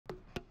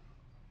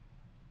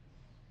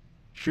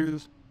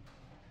Shoes.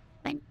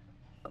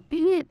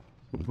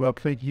 Well,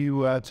 thank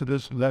you to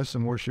this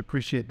lesson, worship.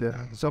 Appreciate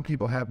that. Some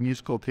people have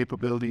musical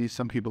capabilities.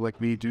 Some people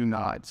like me do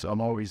not. So I'm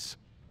always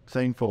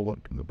thankful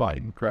in the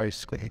body of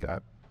Christ.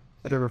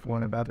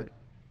 Everyone about it.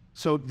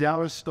 So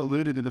Dallas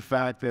alluded to the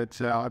fact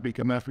that I've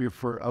become after you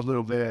for a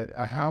little bit.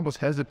 I almost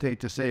hesitate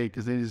to say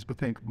because it has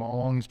been a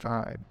long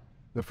time.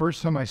 The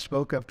first time I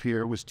spoke up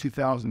here was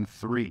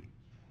 2003.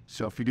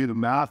 So if you do the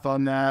math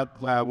on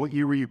that, what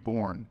year were you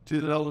born?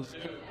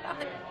 2003.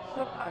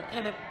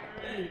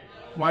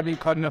 Why be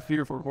cutting up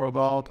here for World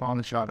Ball on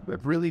the shot?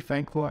 But really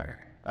thankful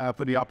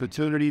for the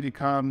opportunity to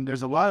come.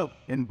 There's a lot of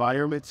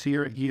environments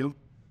here at U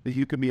that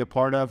you can be a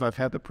part of. I've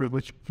had the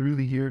privilege through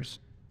the years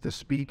to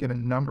speak in a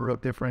number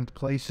of different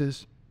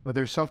places, but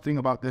there's something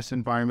about this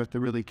environment that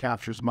really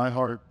captures my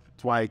heart.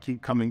 That's why I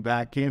keep coming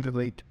back.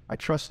 Candidly, I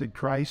trusted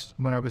Christ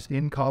when I was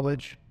in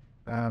college.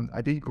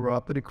 I didn't grow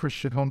up in a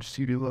Christian home. Just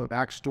to give you a little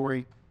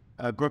backstory.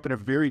 Grew up in a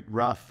very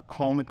rough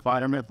home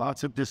environment,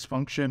 lots of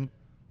dysfunction,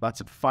 lots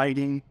of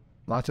fighting,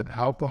 lots of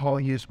alcohol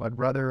use. My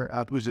brother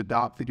was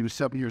adopted. He was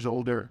 7 years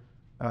older.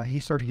 He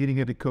started getting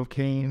into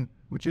cocaine,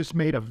 which just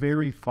made a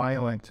very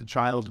violent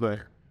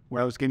childhood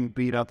where I was getting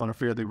beat up on a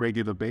fairly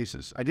regular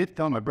basis. I did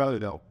tell my brother,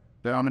 though,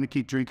 that I'm going to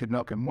keep drinking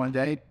milk, and one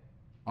day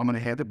I'm going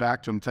to hand it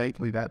back to him.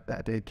 Thankfully,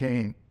 that day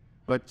came.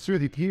 But through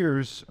the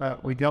years,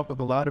 we dealt with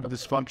a lot of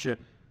dysfunction.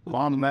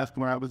 Mom left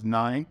when I was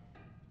 9.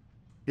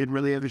 Didn't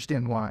really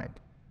understand why.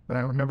 But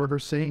I remember her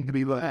saying to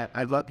me,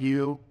 I love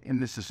you, and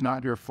this is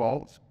not your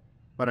fault,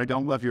 but I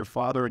don't love your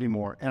father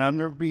anymore. And I'll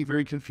never be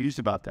very confused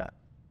about that.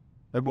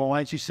 Like, well,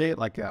 why did you say it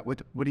like that?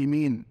 What do you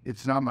mean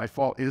it's not my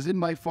fault? Is it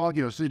my fault?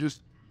 So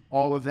just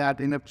all of that.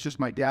 And it's just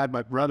my dad,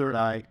 my brother, and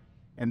I,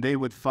 and they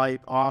would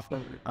fight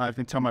often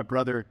until my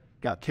brother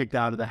got kicked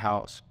out of the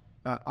house.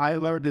 I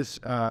learned as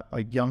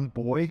a young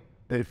boy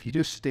that if you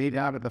just stayed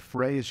out of the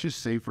fray, it's just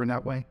safer in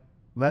that way.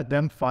 Let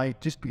them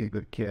fight. Just be a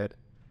good kid.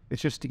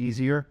 It's just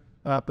easier.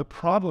 The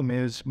problem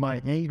is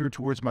my anger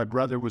towards my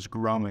brother was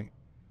growing.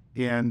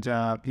 And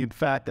in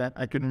fact,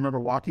 I can remember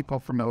walking home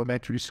from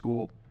elementary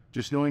school,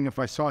 just knowing if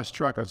I saw his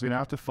truck, I was going to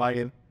have to fight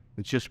him.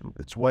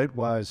 It's what it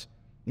was.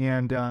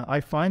 And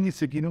I finally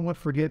said, you know what,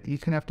 forget, he's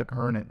going to have to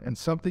earn it. And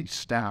something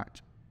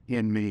stacked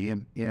in me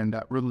and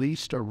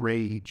released a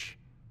rage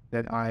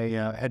that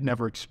I had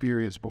never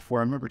experienced before.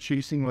 I remember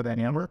chasing with a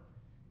hammer.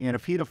 And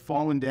if he'd have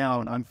fallen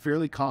down, I'm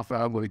fairly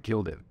confident I would have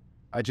killed him.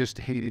 I just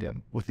hated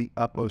him with the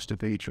utmost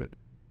of hatred.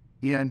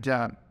 And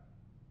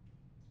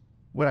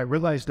what I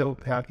realized, though,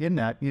 in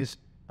that is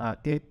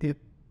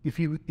if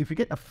you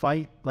get in a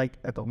fight like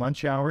at the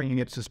lunch hour, you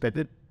get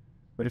suspended.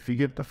 But if you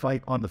get the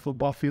fight on the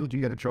football field,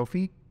 you get a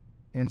trophy.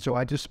 And so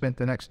I just spent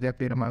the next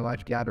decade of my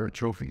life gathering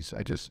trophies.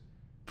 I just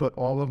put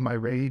all of my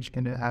rage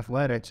into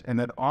athletics. And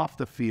then off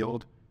the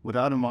field,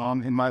 without a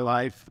mom in my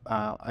life,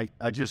 I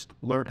just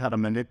learned how to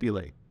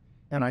manipulate.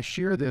 And I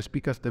share this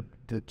because the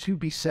two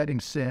besetting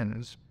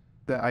sins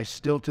that I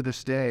still to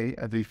this day,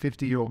 as a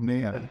 50-year-old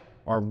man,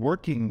 are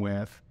working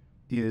with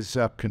is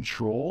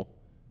control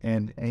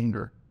and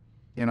anger.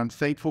 And I'm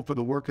thankful for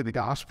the work of the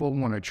gospel.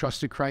 When I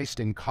trusted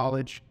Christ in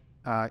college,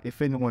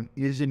 if anyone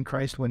is in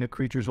Christ, when the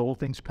creatures, old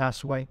things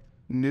pass away,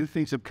 new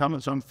things have come.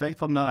 So I'm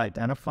thankful I'm not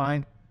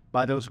identified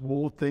by those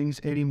old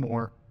things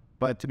anymore.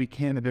 But to be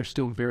candid, they're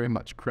still very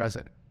much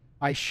present.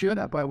 I share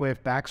that by way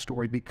of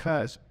backstory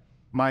because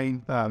my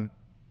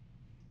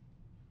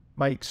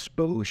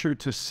exposure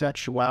to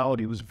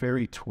sexuality was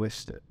very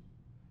twisted.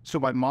 So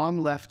my mom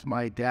left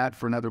my dad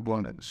for another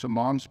woman. So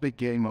mom's been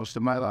gay most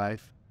of my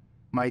life.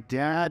 My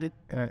dad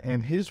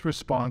and his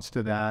response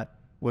to that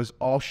was,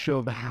 I'll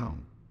show the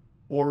hound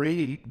or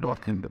eat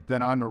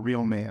that I'm a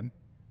real man.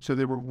 So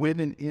there were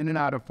women in and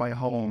out of my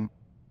home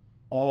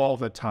all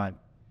the time.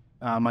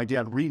 My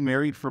dad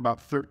remarried for about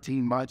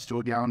 13 months to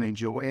a gal named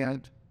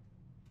Joanne.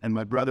 And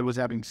my brother was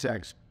having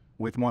sex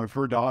with one of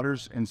her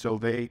daughters. And so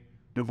they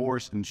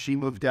divorced and she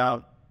moved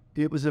out.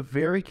 It was a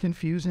very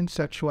confusing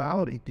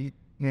sexuality.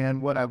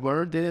 And what I've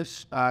learned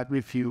is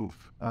if you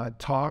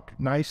talk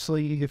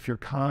nicely, if you're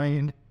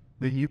kind,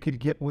 then you could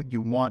get what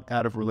you want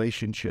out of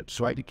relationships.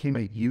 So I became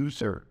a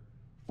user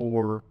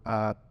for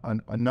a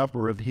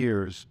number of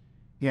years.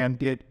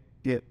 And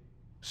it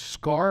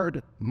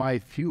scarred my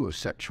view of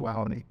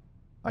sexuality.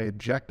 I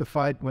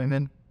objectified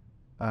women.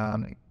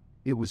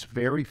 It was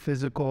very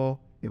physical.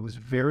 It was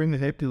very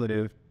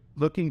manipulative.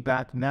 Looking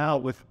back now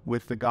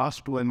with the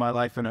gospel in my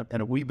life and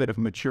a wee bit of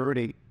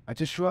maturity, I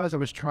just realized I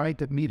was trying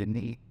to meet a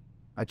need.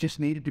 I just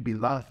needed to be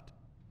loved.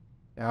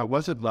 And I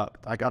wasn't loved.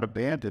 I got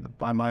abandoned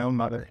by my own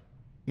mother.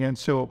 And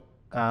so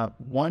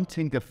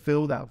wanting to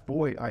fill that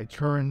void, I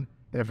turned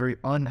in a very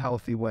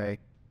unhealthy way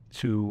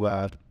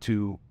to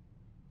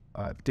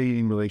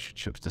dating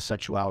relationships, to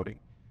sexuality.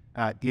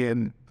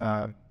 After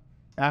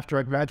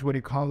I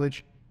graduated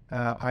college,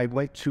 I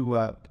went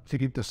to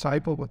get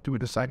discipled, went through a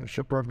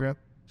discipleship program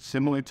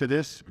similar to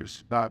this.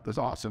 It was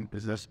awesome,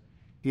 business.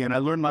 And I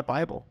learned my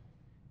Bible.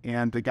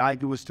 And the guy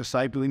who was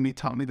discipling me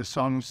taught me the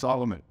Song of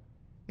Solomon.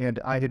 And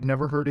I had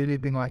never heard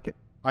anything like it.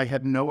 I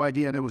had no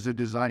idea it was a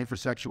design for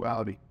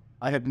sexuality.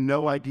 I had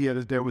no idea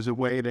that there was a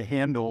way to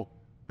handle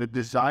the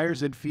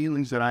desires and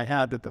feelings that I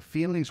had, that the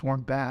feelings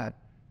weren't bad,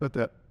 but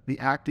the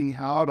acting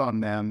out on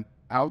them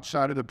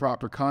outside of the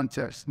proper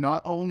context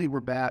not only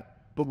were bad,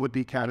 but would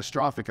be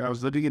catastrophic. I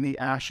was living in the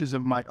ashes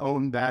of my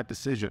own bad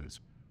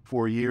decisions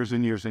for years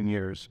and years and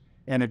years.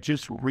 And it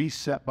just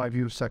reset my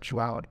view of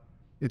sexuality.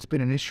 It's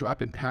been an issue I've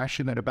been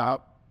passionate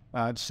about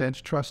since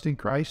trusting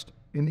Christ,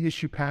 an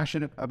issue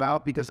passionate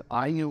about because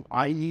I knew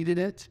I needed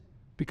it,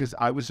 because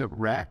I was a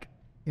wreck.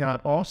 And I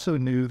also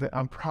knew that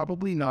I'm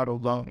probably not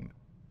alone,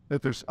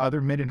 that there's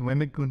other men and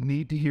women who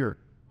need to hear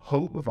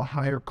hope of a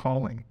higher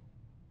calling,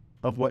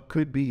 of what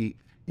could be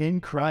in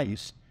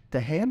Christ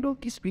to handle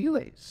these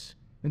feelings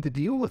and to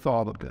deal with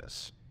all of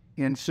this.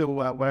 And so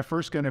when I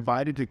first got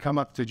invited to come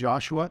up to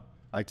Joshua,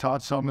 I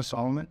taught Song of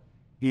Solomon.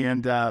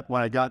 And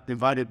when I got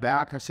invited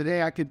back, I said,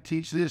 hey, I could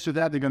teach this or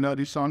that. They're going to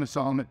do Song of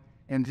Solomon.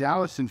 And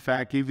Dallas, in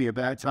fact, gave me a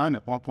bad time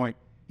at one point.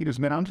 He goes,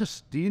 man,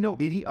 do you know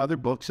any other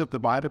books of the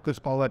Bible? Because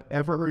all I've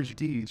ever heard you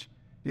teach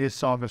is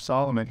Song of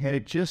Solomon. And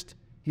it just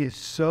is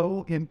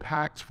so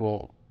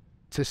impactful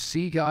to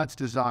see God's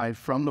design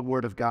from the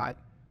Word of God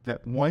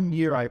that one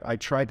year I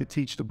tried to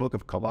teach the book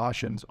of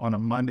Colossians on a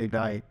Monday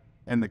night,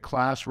 and the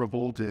class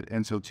revolted.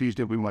 And so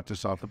Tuesday we went to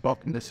solve the book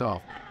and this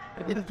off.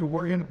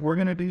 We're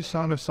gonna do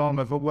Song of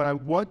Solomon, but what I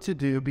want to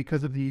do,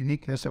 because of the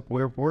uniqueness of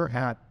where we're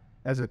at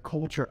as a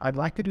culture, I'd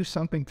like to do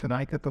something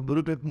tonight that's a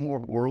little bit more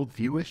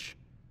worldviewish.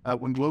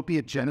 We'll be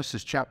at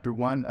Genesis chapter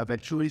 1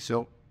 eventually,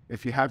 so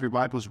if you have your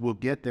Bibles, we'll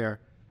get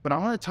there. But I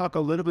want to talk a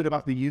little bit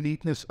about the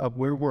uniqueness of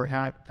where we're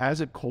at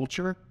as a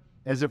culture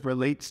as it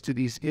relates to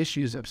these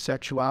issues of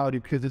sexuality,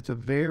 because it's a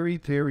very,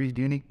 very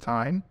unique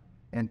time.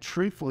 And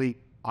truthfully,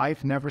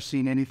 I've never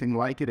seen anything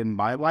like it in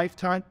my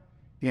lifetime.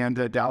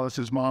 And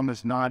Dallas's mom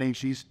is nodding.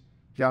 She's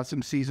got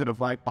some season of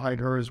life behind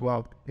her as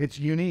well. It's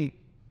unique.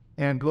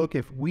 And look,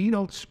 if we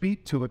don't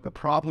speak to it, the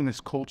problem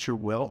is culture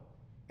will.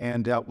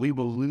 And we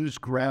will lose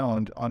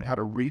ground on how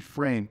to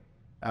reframe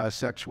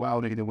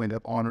sexuality in a way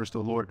that honors the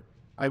Lord.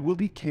 I will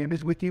be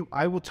candid with you.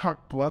 I will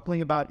talk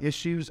bluntly about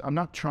issues. I'm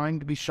not trying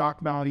to be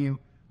shock value.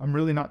 I'm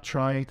really not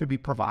trying to be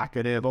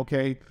provocative,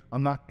 okay?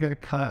 I'm not going to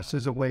cuss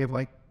as a way of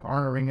like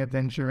garnering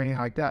attention or anything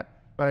like that.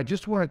 But I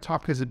just want to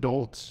talk as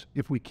adults,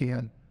 if we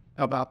can,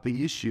 about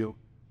the issue.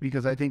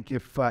 Because I think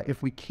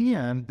if we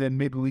can, then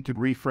maybe we could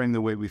reframe the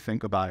way we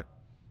think about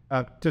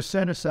it. To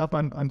set us up,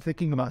 I'm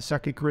thinking about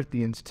 2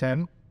 Corinthians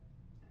 10,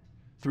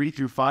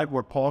 3-5,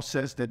 where Paul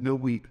says that no,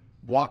 we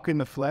walk in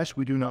the flesh,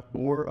 we do not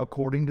war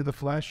according to the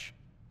flesh.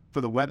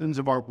 For the weapons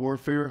of our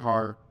warfare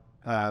are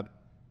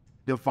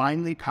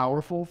divinely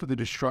powerful for the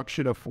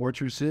destruction of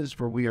fortresses,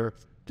 for we are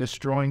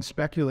destroying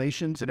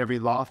speculations and every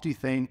lofty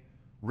thing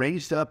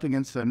raised up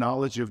against the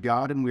knowledge of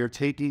God, and we are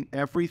taking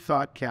every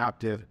thought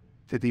captive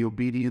to the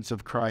obedience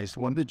of Christ.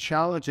 One of the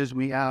challenges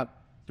we have,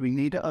 we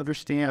need to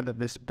understand that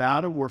this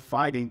battle we're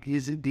fighting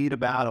is indeed a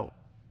battle.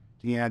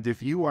 And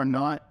if you are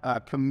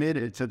not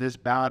committed to this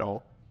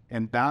battle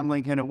and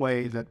battling in a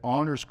way that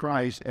honors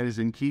Christ and is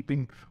in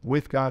keeping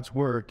with God's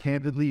word,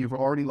 candidly, you've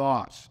already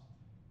lost.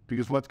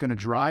 Because what's going to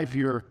drive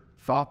your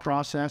thought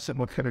process and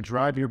what's going to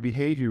drive your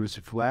behavior is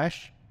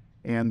flesh,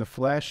 and the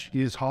flesh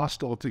is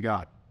hostile to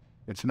God.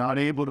 It's not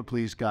able to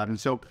please God. And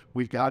so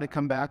we've got to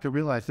come back to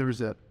realize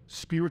there's a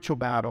spiritual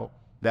battle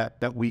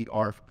that we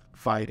are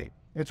fighting.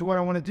 And so what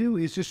I want to do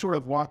is just sort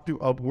of walk through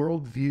a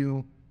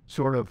worldview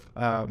sort of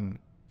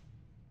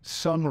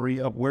summary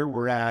of where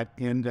we're at.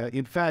 And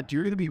in fact,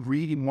 you're going to be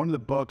reading one of the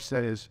books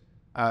that is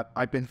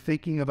I've been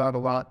thinking about a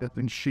lot, that's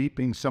been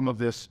shaping some of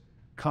this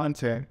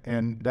content,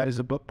 and that is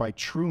a book by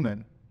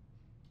Truman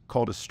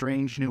called A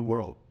Strange New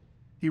World.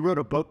 He wrote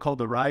a book called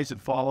The Rise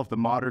and Fall of the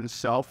Modern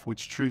Self,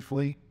 which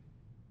truthfully,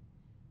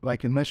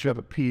 like, unless you have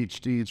a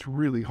PhD, it's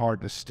really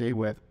hard to stay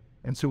with.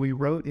 And so he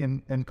wrote,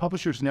 and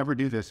publishers never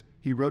do this,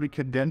 he wrote a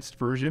condensed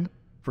version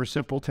for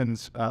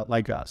simpletons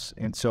like us.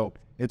 And so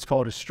it's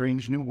called A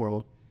Strange New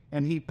World.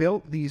 And he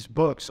built these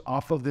books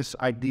off of this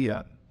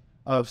idea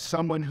of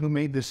someone who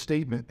made this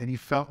statement that he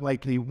felt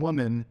like a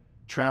woman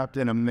trapped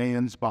in a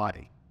man's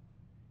body.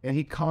 And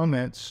he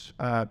comments,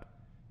 how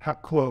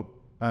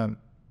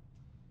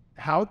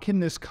can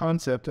this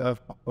concept of,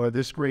 or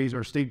this phrase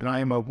or statement, I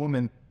am a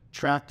woman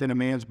trapped in a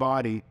man's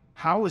body,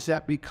 how has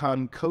that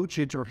become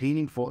cogent or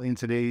meaningful in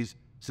today's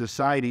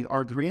society?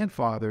 Our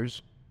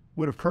grandfathers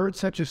would have heard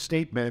such a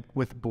statement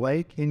with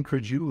blank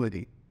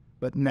incredulity,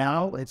 but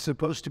now it's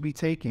supposed to be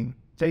taken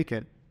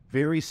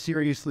very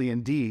seriously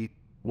indeed.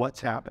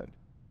 What's happened?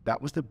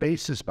 That was the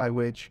basis by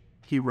which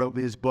he wrote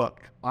his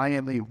book, I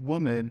Am a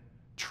Woman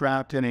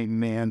Trapped in a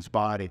Man's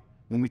Body.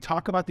 When we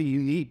talk about the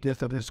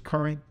uniqueness of this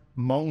current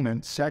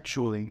moment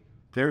sexually,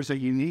 there's a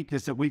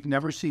uniqueness that we've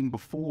never seen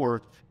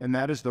before, and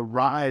that is the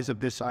rise of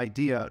this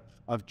idea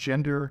of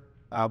gender,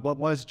 what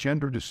was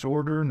gender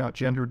disorder, not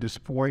gender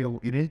dysphoria. We'll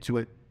get into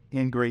it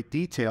in great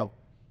detail.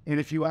 And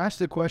if you ask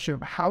the question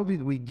of how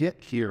did we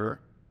get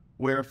here,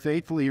 where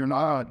faithfully you're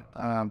not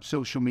on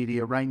social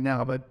media right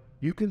now, but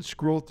you can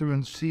scroll through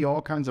and see all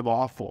kinds of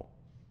awful.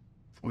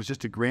 It was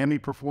just a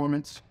Grammy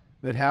performance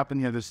that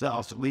happened the other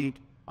last week.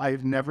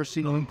 I've never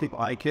seen anything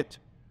like it,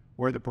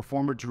 where the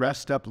performer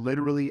dressed up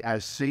literally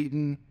as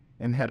Satan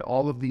and had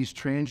all of these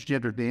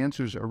transgender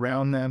dancers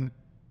around them.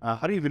 I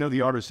don't even know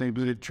the artist's name,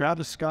 but it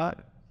Travis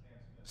Scott?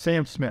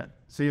 Sam Smith.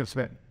 Sam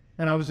Smith.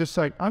 And I was just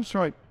like, I'm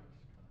sorry,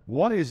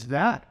 what is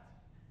that?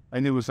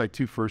 I knew it was like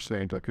two first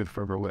names I couldn't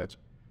remember which.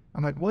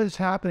 I'm like, what is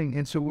happening?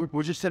 And so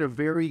we're just at a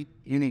very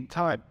unique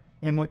time.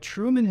 And what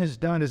Truman has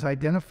done is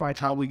identified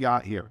how we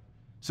got here.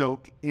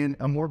 So in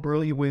a more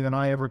brilliant way than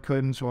I ever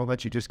could, and so I'll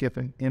let you just get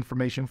the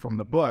information from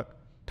the book,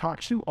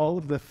 talks to all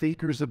of the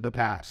thinkers of the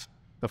past,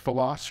 the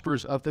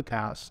philosophers of the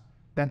past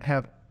that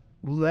have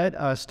led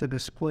us to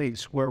this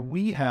place where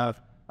we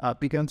have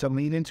begun to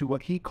lean into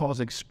what he calls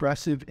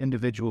expressive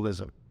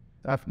individualism.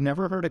 I've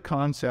never heard a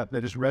concept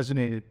that has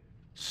resonated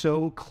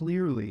so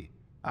clearly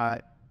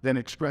than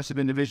expressive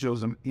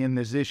individualism in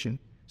this issue.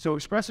 So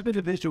expressive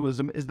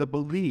individualism is the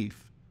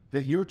belief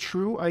that your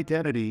true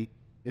identity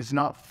is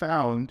not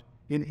found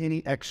in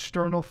any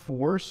external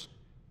force,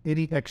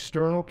 any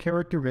external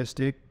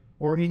characteristic,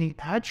 or any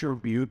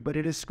attribute, but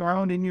it is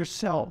found in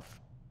yourself.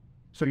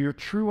 So your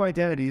true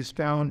identity is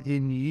found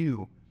in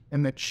you.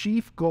 And the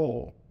chief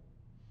goal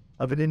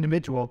of an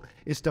individual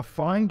is to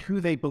find who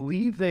they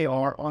believe they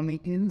are on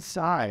the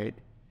inside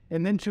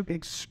and then to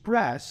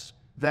express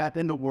that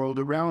in the world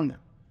around them.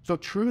 So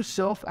true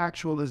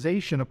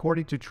self-actualization,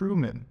 according to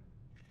Truman,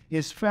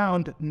 is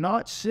found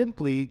not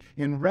simply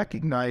in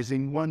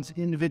recognizing one's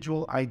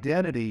individual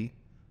identity,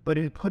 but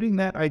in putting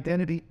that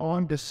identity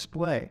on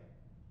display.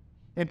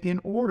 And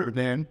in order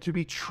then to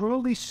be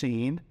truly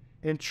seen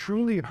and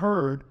truly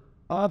heard,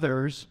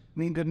 others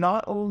need to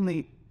not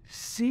only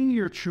see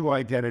your true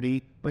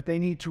identity, but they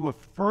need to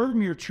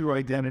affirm your true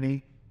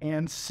identity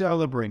and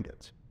celebrate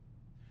it.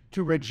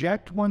 To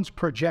reject one's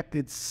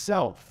projected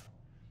self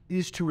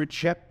is to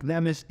reject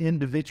them as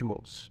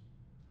individuals,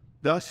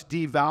 thus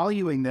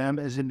devaluing them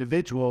as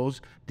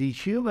individuals,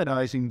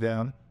 dehumanizing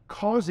them,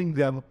 causing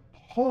them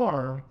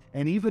harm,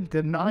 and even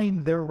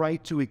denying their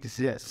right to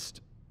exist.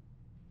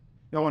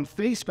 Now, on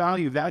face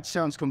value, that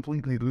sounds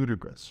completely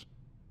ludicrous.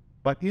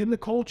 But in the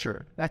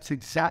culture, that's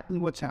exactly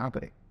what's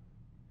happening.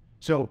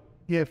 So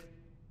if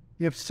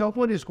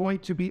someone is going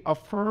to be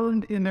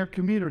affirmed in their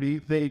community,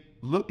 they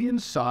look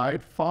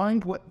inside,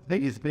 find what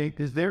they think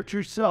is their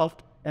true self,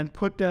 and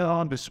put that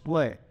on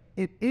display.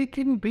 It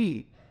can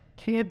be,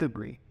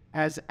 candidly,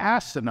 as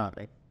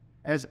asinine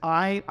as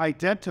I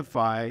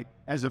identify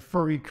as a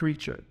furry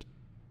creature.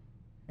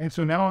 And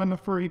so now I'm a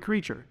furry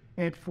creature.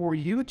 And for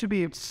you to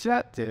be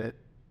accepted,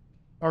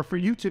 or for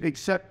you to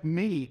accept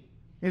me,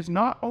 is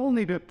not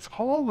only to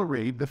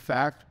tolerate the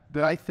fact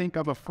that I think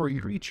I'm a furry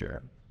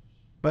creature,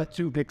 but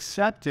to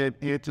accept it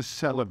and to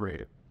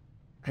celebrate it.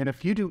 And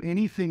if you do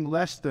anything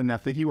less than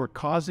that, then you are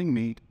causing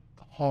me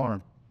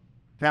harm.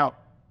 Now,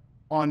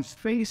 on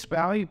face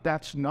value,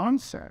 that's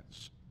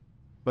nonsense.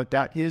 But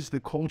that is the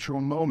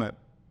cultural moment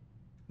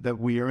that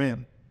we are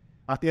in.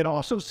 It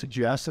also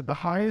suggests that the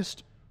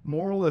highest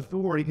moral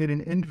authority in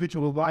an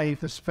individual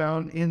life is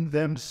found in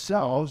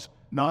themselves,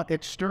 not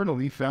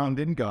externally found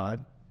in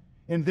God.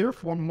 And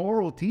therefore,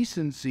 moral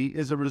decency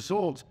is a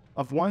result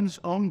of one's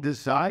own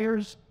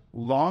desires,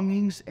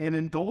 longings, and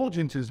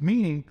indulgences,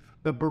 meaning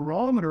the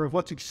barometer of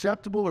what's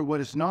acceptable or what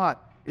is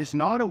not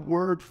a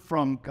word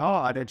from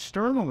God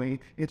externally.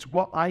 It's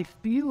what I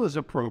feel is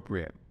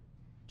appropriate.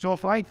 So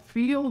if I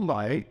feel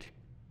like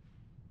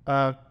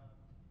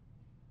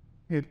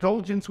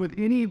indulgence with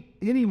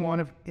any one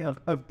of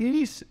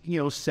any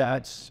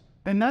sets,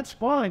 then that's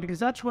fine, because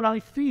that's what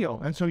I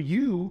feel. And so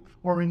you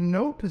are in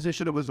no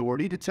position of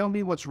authority to tell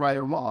me what's right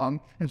or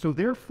wrong. And so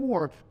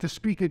therefore, to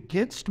speak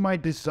against my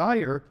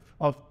desire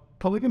of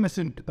polygamous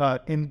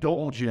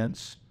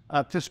indulgence,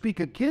 to speak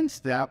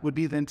against that would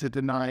be then to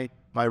deny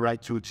my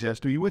right to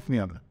exist. Are you with me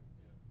on that?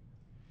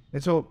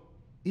 And so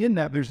in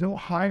that, there's no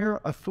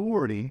higher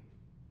authority,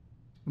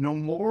 no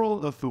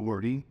moral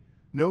authority,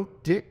 no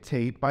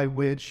dictate by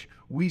which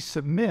we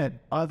submit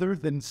other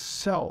than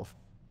self.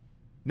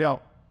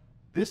 Now,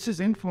 this has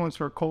influenced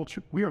our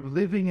culture. We are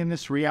living in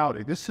this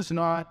reality. This is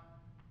not,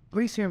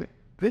 please hear me,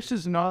 this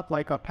is not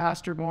like a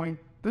pastor going,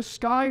 the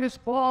sky is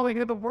falling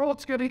and the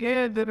world's going to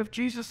end, and if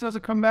Jesus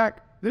doesn't come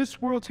back,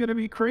 this world's going to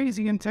be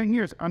crazy in 10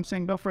 years. I'm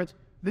saying, no, friends,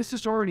 this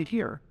is already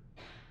here.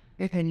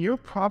 And you're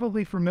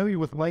probably familiar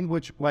with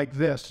language like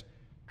this.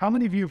 How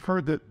many of you have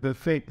heard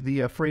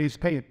the phrase,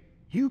 hey,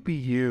 you be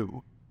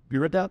you? Have you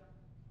read that?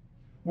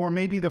 Or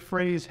maybe the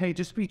phrase, hey,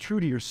 just be true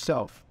to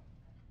yourself.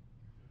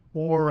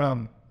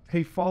 Or,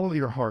 hey, follow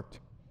your heart.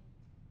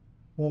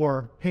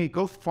 Or, hey,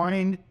 go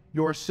find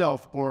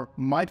yourself. Or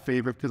my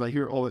favorite, because I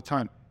hear it all the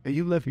time, hey,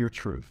 you live your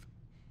truth.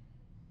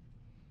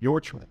 Your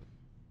truth.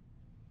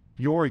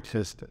 Your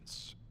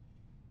existence.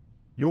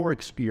 Your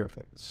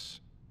experience.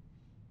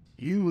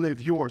 You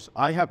live yours.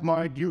 I have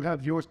mine, you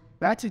have yours.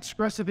 That's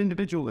expressive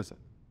individualism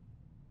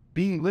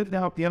being lived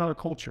out in our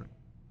culture.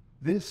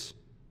 This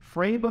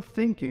frame of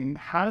thinking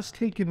has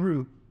taken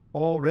root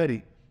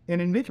already.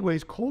 And in many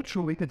ways,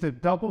 culturally, it's a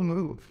double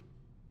move.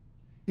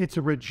 It's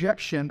a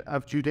rejection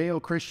of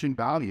Judeo-Christian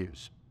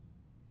values.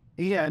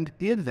 And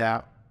in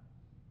that,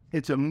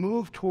 It's a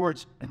move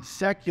towards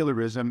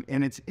secularism,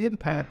 and it's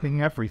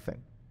impacting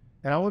everything.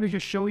 And I want to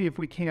just show you, if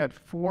we can,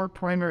 4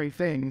 primary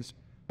things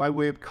by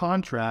way of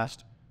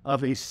contrast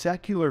of a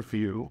secular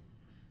view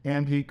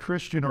and a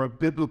Christian or a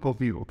biblical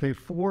view. Okay,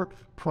 4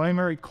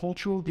 primary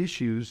cultural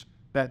issues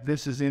that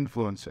this is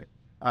influencing.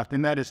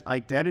 And that is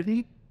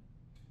identity,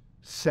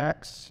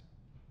 sex,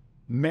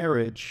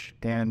 marriage,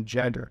 and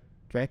gender.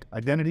 Okay,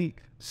 identity,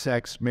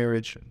 sex,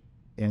 marriage,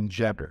 and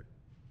gender.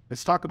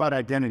 Let's talk about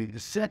identity. The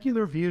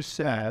secular view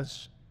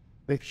says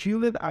that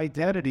human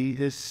identity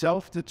is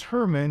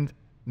self-determined,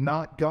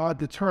 not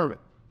God-determined.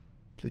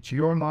 It's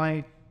your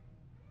life.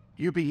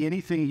 You be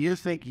anything you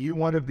think you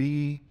want to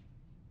be.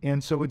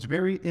 And so it's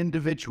very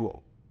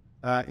individual.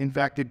 In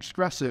fact,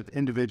 expressive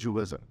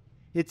individualism.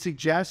 It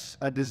suggests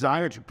a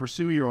desire to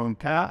pursue your own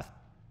path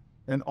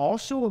and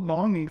also a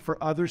longing for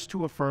others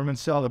to affirm and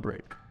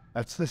celebrate.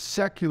 That's the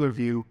secular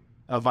view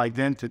of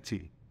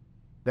identity,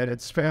 that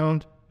it's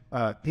found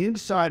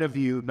inside of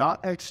you, not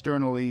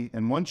externally,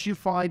 and once you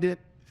find it,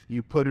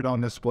 you put it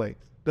on display.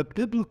 The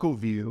biblical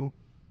view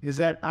is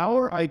that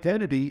our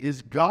identity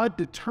is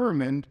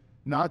God-determined,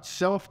 not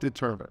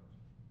self-determined.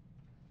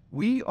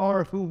 We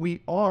are who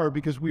we are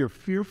because we are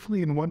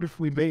fearfully and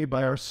wonderfully made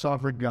by our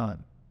sovereign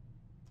God.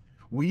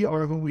 We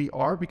are who we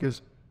are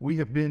because we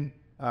have been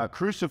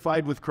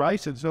crucified with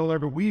Christ, and so no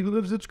longer we who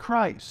lives, it's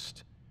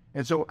Christ.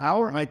 And so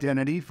our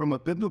identity, from a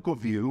biblical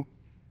view,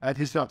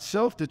 is not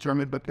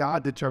self-determined, but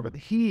God-determined.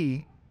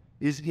 He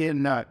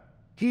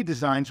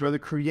designs rather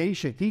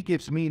creation. He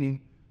gives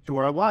meaning to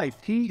our life.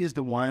 He is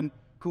the one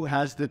who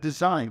has the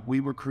design. We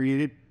were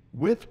created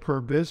with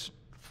purpose,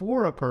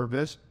 for a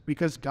purpose,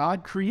 because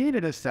God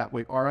created us that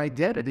way. Our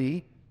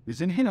identity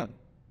is in Him.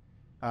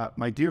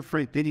 My dear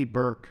friend Denny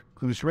Burke,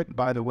 who's written,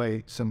 by the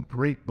way, some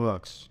great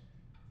books,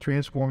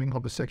 Transforming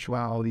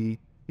Homosexuality.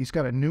 He's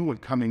got a new one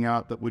coming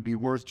out that would be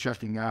worth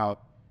checking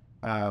out.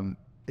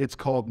 It's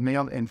called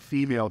Male and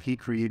Female, He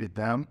Created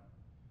Them.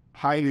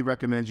 Highly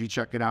recommend you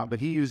check it out.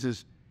 But he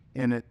uses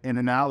an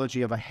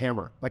analogy of a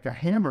hammer. Like a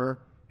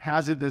hammer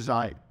has a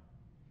design.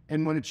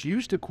 And when it's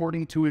used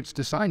according to its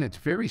design, it's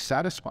very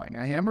satisfying.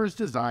 A hammer is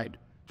designed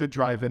to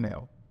drive a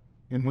nail.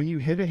 And when you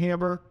hit a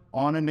hammer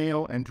on a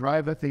nail and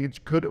drive a thing, it's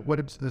good at what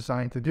it's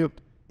designed to do.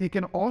 It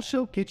can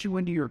also get you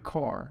into your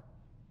car.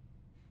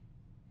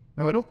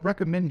 Now, I don't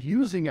recommend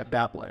using it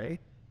that way.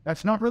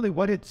 That's not really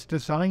what it's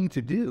designed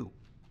to do.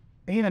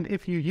 And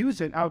if you use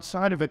it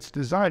outside of its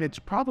design, it's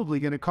probably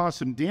going to cause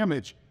some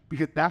damage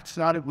because that's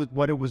not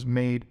what it was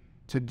made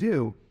to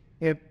do.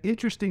 And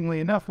interestingly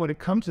enough, when it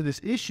comes to this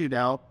issue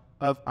now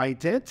of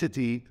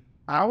identity,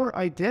 our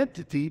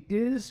identity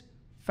is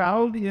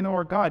found in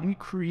our God. He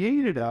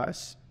created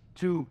us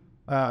to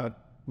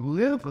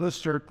live a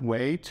certain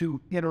way,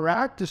 to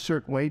interact a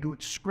certain way, to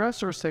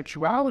express our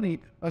sexuality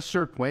a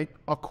certain way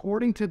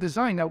according to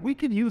design. Now, we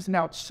can use an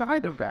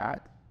outside of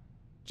that,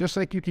 just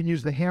like you can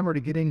use the hammer to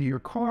get into your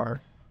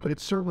car, but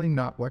it's certainly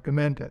not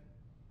recommended.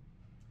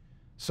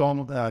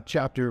 Psalm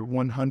chapter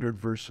 100,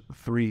 verse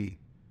 3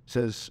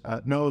 says,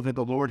 know that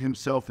the Lord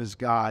Himself is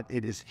God.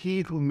 It is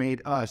He who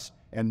made us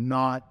and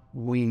not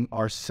we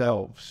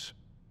ourselves.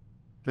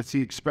 But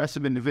see,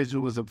 expressive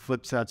individualism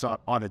flips that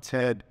on its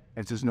head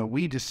and says, no,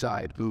 we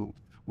decide who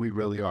we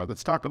really are.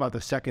 Let's talk about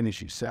the second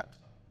issue, sex.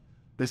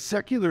 The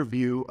secular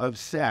view of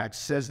sex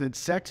says that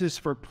sex is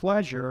for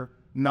pleasure,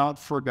 not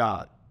for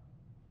God.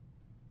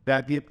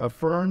 That it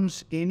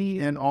affirms any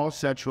and all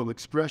sexual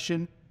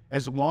expression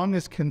as long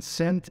as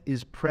consent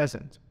is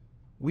present.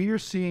 We are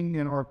seeing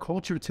in our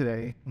culture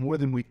today, more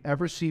than we've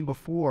ever seen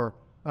before,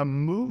 a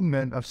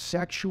movement of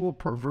sexual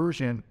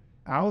perversion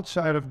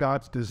outside of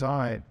God's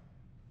design,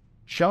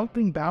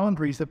 jumping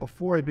boundaries that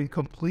before had been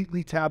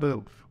completely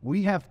taboo.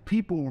 We have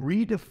people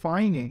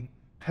redefining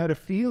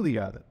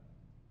pedophilia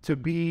to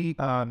be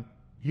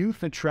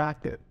youth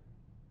attractive.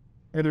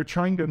 And they're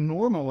trying to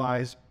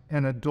normalize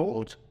an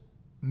adult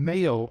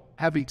male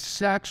having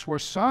sex or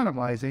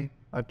sodomizing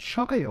a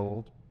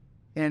child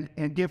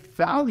and give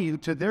value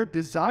to their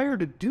desire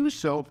to do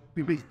so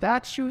because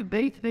that's who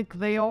they think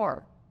they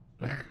are.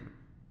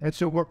 And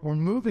so we're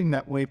moving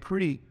that way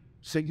pretty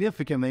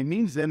significantly. It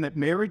means then that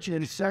marriage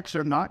and sex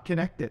are not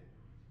connected.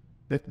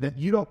 That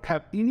you don't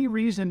have any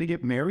reason to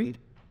get married,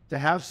 to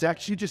have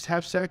sex. You just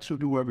have sex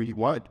with whoever you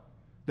want.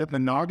 That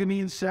monogamy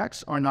and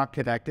sex are not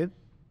connected.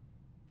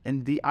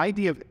 And the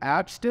idea of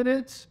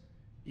abstinence,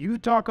 you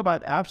talk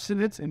about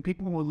abstinence and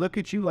people will look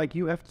at you like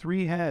you have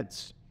 3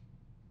 heads.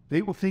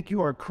 They will think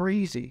you are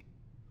crazy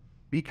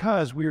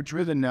because we are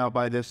driven now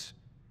by this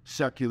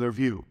secular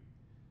view.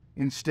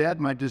 Instead,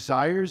 my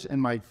desires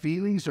and my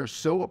feelings are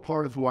so a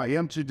part of who I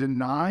am. To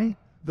deny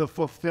the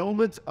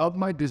fulfillment of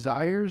my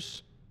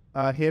desires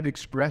and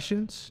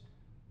expressions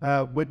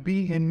would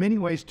be in many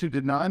ways to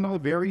deny my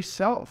very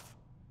self.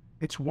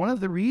 It's one of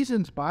the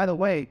reasons, by the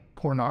way,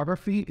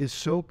 pornography is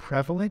so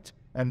prevalent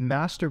and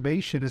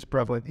masturbation is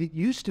prevalent. It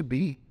used to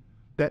be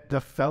that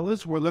the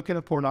fellas were looking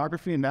at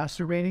pornography and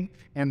masturbating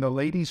and the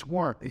ladies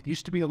weren't. It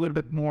used to be a little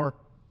bit more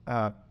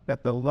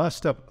that the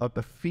lust of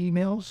the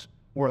females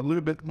were a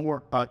little bit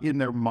more in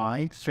their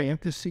mind,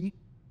 fantasy.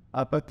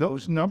 But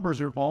those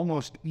numbers are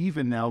almost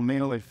even now,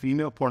 male and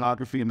female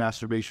pornography and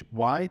masturbation.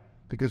 Why?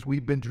 Because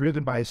we've been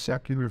driven by a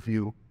secular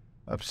view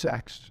of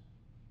sex.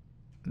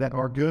 That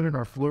our good and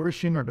our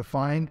flourishing are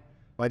defined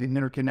by the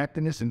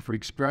interconnectedness and free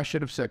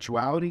expression of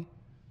sexuality,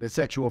 that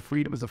sexual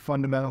freedom is a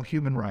fundamental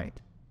human right.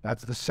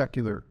 That's the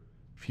secular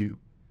view.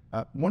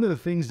 One of the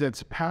things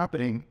that's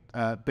happening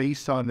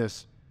based on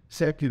this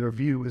secular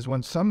view is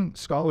when some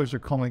scholars are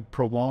calling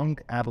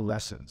prolonged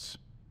adolescence.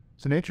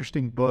 It's an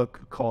interesting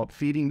book called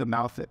Feeding the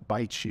Mouth That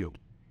Bites You.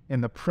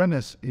 And the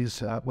premise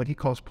is what he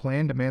calls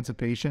planned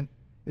emancipation.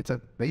 It's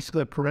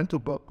basically a parental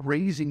book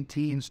raising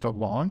teens to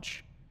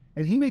launch.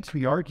 And he makes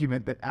the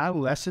argument that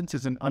adolescence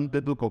is an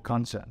unbiblical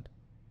concept.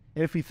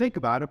 And if you think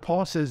about it,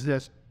 Paul says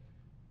this,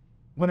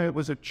 when I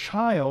was a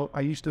child, I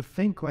used to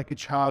think like a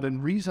child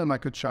and reason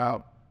like a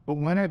child. But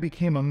when I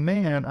became a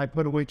man, I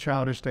put away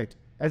childish things.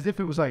 As if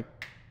it was like,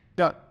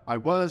 yeah, I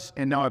was,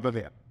 and now I'm a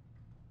man.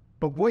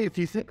 But boy, if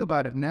you think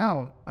about it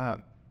now,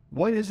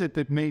 what is it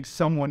that makes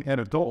someone an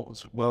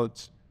adult? Well,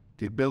 it's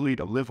the ability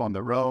to live on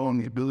their own,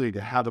 the ability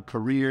to have a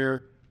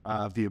career,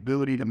 the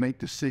ability to make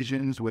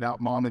decisions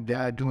without mom and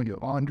dad doing your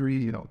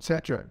laundry,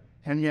 etc.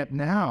 And yet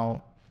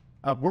now,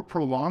 we're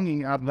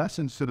prolonging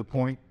adolescence to the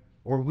point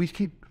where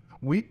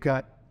we've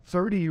got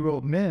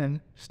 30-year-old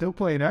men still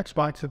playing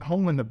Xbox at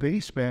home in the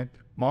basement,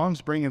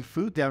 mom's bringing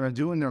food down and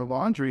doing their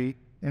laundry,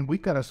 and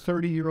we've got a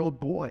 30-year-old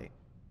boy.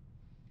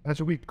 And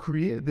so we've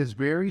created this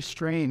very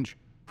strange,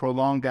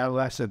 prolonged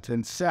adolescence,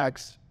 and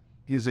sex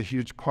is a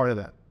huge part of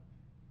that.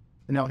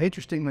 Now,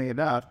 interestingly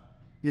enough,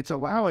 it's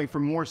allowing for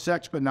more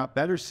sex, but not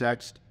better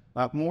sex,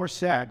 more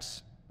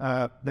sex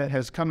that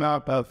has come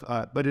out of,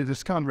 but it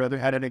has come rather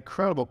at an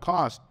incredible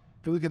cost.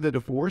 If you look at the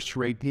divorce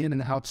rate in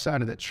and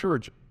outside of the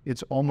church,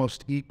 it's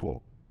almost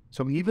equal.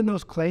 So even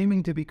those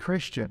claiming to be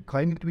Christian,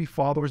 claiming to be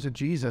followers of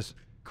Jesus,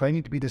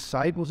 claiming to be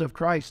disciples of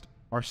Christ,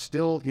 are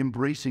still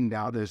embracing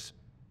now this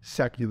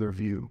secular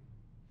view.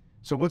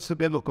 So what's the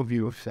biblical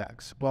view of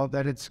sex? Well,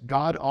 that it's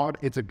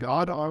a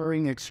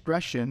God-honoring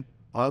expression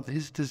of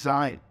his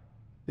design,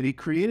 that he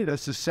created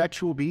us as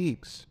sexual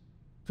beings.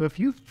 So if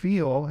you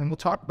feel, and we'll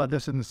talk about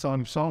this in the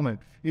Song of Solomon,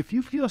 if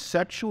you feel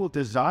sexual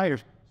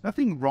desires,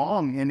 nothing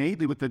wrong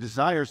innately with the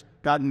desires.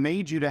 God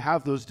made you to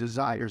have those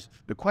desires.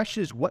 The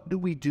question is, what do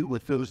we do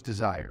with those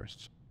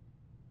desires?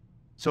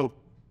 So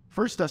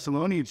 1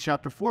 Thessalonians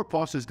chapter 4,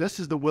 Paul says,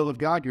 this is the will of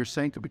God, your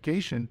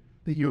sanctification,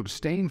 that you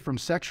abstain from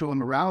sexual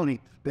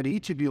immorality, that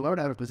each of you learn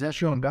how to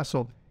possess your own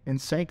vessel in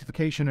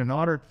sanctification and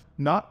honor,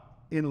 not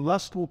in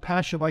lustful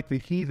passion like the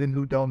heathen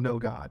who don't know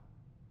God.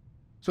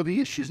 So the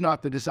issue is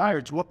not the desire,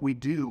 it's what we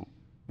do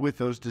with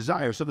those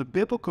desires. So the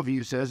biblical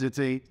view says it's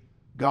a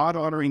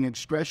God-honoring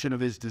expression of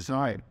his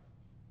design.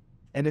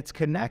 And it's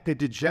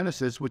connected to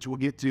Genesis, which we'll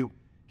get to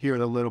here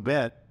in a little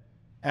bit,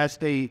 as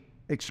the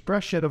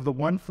expression of the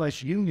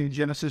one-flesh union,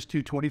 Genesis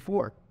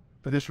 2:24.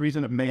 For this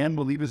reason, a man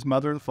will leave his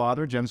mother and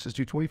father, Genesis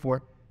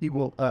 2:24. He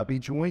will be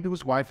joined to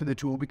his wife, and the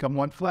two will become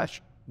one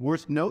flesh.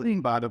 Worth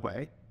noting, by the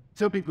way,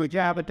 some people go,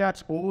 yeah, but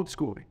that's old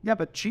school. Yeah,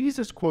 but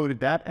Jesus quoted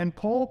that, and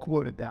Paul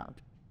quoted that,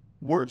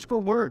 words for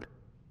word,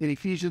 in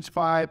Ephesians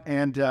 5,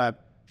 and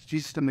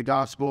Jesus in the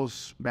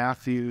Gospels,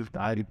 Matthew,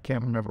 I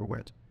can't remember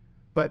which,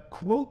 but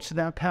quotes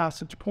that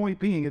passage, point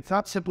being, it's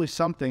not simply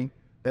something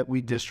that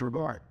we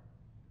disregard.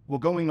 Well,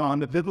 going on,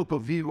 the biblical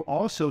view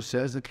also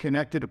says it's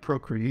connected to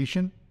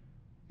procreation.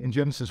 In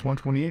Genesis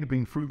 1:28,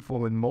 being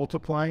fruitful and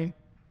multiplying.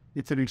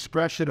 It's an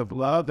expression of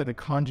love and a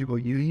conjugal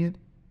union.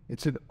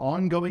 It's an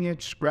ongoing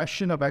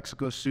expression of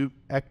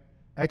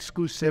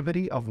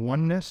exclusivity, of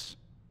oneness.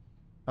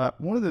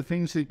 One of the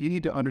things that you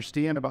need to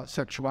understand about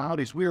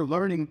sexuality is we are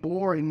learning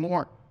more and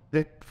more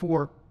that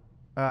for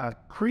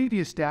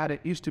previous data,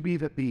 it used to be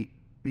that the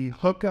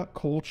hookup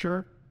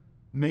culture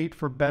made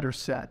for better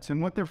sex.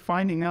 And what they're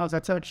finding now is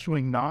that's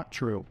actually not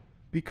true.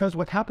 Because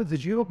what happens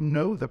is you don't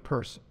know the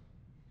person.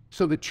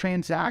 So the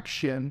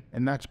transaction,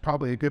 and that's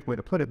probably a good way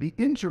to put it, the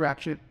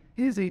interaction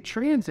is a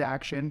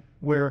transaction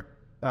where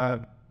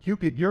you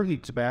get your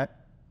needs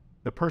met,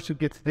 the person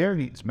gets their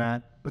needs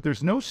met, but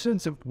there's no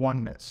sense of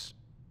oneness.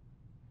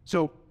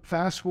 So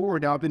fast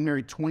forward, now I've been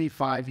married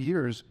 25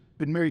 years.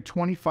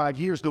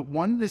 The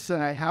oneness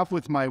that I have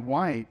with my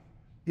wife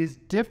is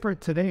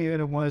different today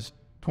than it was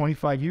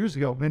 25 years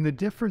ago. And the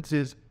difference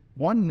is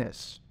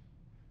oneness.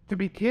 To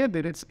be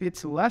candid,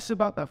 it's less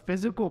about the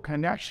physical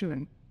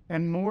connection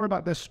and more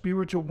about the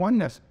spiritual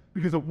oneness.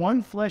 Because a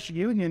one flesh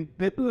union,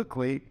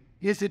 biblically,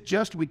 isn't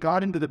just we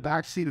got into the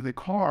back seat of the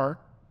car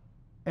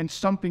and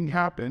something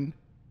happened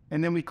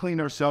and then we cleaned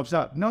ourselves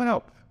up.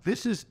 No.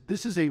 This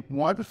is a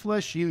one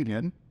flesh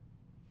union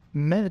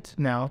meant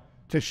now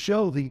to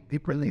show the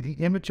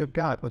image of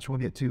God, which we'll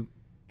get to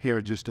here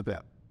in just a bit.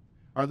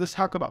 All right, let's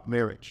talk about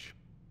marriage.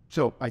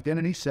 So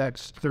identity,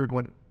 sex, third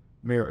one,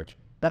 marriage.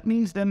 That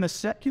means then the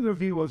secular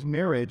view of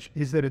marriage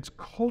is that it's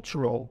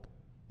cultural,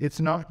 it's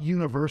not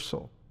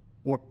universal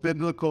or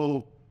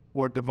biblical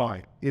or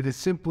divine. It is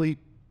simply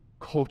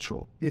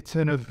cultural. It's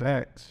an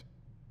event.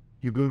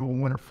 You go to a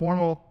winter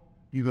formal,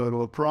 you go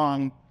to a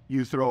prom,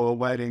 you throw a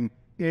wedding.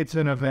 It's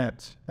an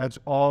event. That's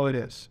all it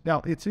is.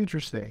 Now, it's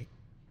interesting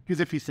because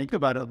if you think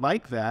about it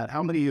like that,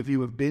 how many of you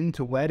have been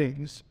to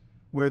weddings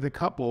where the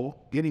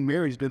couple getting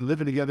married has been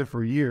living together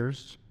for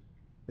years?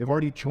 They've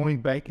already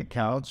joined bank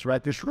accounts,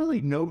 right? There's really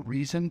no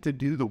reason to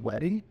do the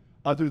wedding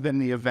other than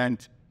the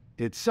event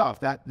itself.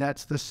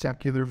 That's the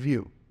secular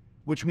view,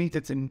 which means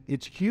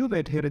it's human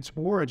at its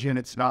origin.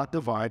 It's not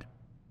divine,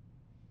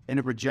 and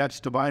it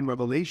rejects divine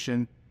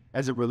revelation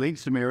as it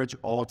relates to marriage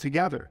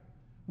altogether,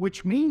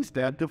 which means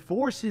that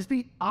divorce is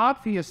the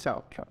obvious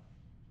outcome.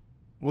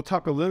 We'll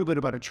talk a little bit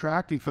about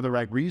attracting for the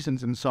right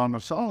reasons in Song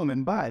of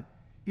Solomon, but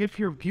if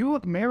your view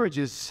of marriage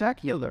is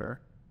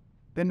secular,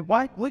 then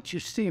why would you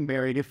stay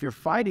married? If you're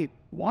fighting,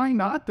 why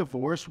not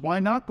divorce? Why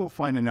not go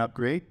find an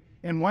upgrade?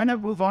 And why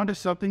not move on to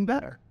something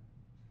better?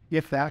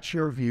 If that's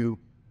your view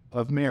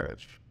of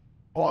marriage.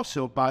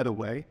 Also, by the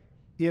way,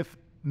 if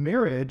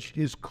marriage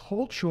is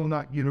cultural,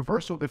 not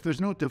universal, if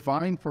there's no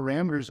divine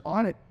parameters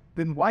on it,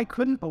 then why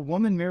couldn't a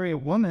woman marry a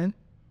woman?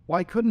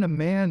 Why couldn't a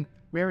man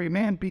marry a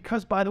man?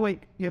 Because, by the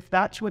way, if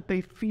that's what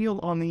they feel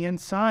on the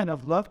inside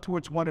of love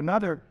towards one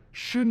another,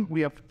 shouldn't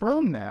we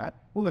affirm that?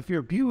 Well, if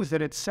your view is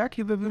that it's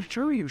secular, then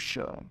sure you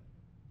should.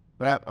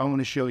 But I want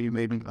to show you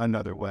maybe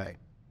another way.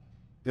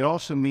 It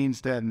also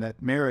means then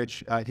that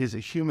marriage is a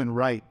human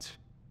right,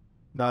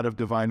 not of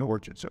divine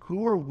origin. So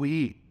who are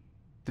we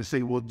to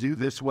say we'll do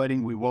this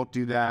wedding, we won't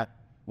do that?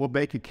 We'll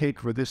bake a cake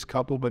for this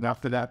couple, but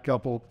not for that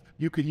couple.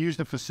 You could use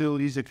the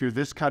facilities if you're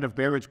this kind of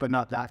marriage, but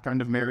not that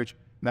kind of marriage.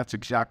 And that's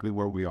exactly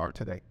where we are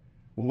today.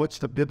 Well, what's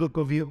the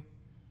biblical view?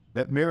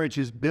 That marriage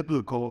is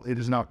biblical, it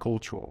is not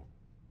cultural.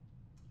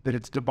 That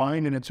it's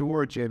divine in its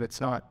origin, it's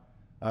not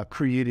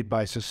created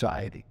by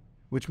society,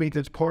 which means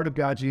it's part of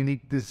God's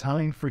unique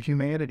design for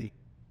humanity.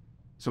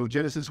 So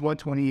Genesis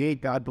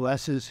 1:28, God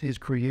blesses his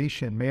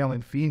creation, male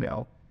and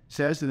female,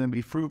 says to them,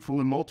 be fruitful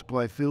and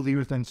multiply, fill the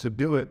earth and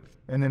subdue it.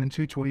 And then in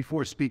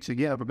 2:24 speaks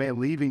again of a man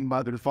leaving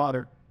mother and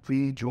father,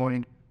 fleeing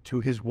joined to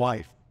his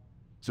wife.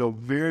 So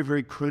very,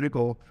 very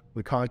critical,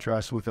 the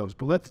contrast with those.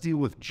 But let's deal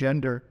with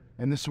gender,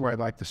 and this is where I'd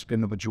like to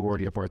spend the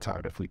majority of our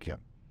time if we can.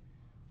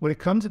 When it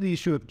comes to the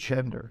issue of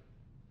gender,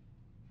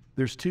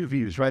 there's two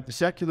views, right? The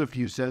secular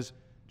view says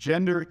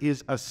gender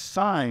is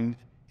assigned,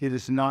 it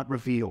is not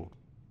revealed.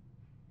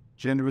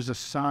 Gender is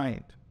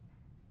assigned.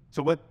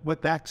 So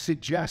what that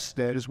suggests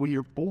then is when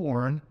you're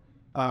born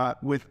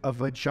with a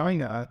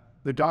vagina,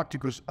 the doctor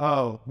goes,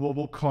 oh, well,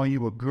 we'll call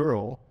you a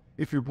girl.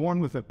 If you're born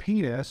with a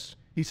penis,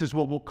 he says,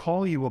 well, we'll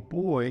call you a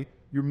boy.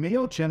 Your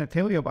male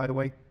genitalia, by the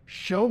way,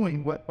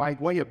 showing what by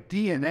way of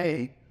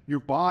DNA, your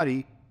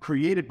body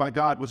created by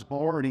God was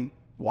already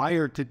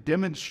wired to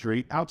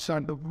demonstrate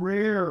outside the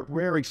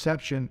rare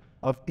exception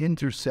of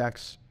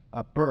intersex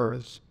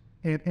births.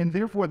 And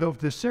therefore,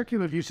 the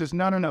secular view says,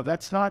 no,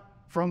 that's not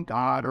from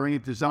God or any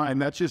design.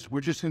 We're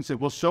just going to say,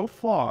 well, so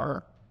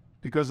far,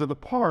 because of the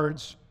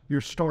parts,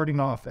 you're starting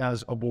off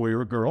as a boy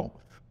or a girl,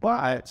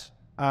 but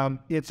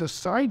it's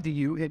assigned to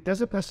you. It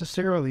doesn't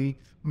necessarily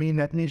mean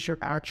that is your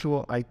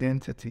actual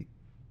identity.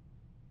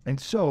 And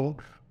so,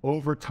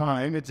 over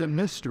time, it's a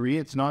mystery.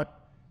 It's not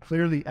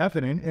clearly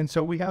evident, and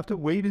so we have to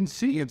wait and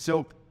see. And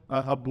so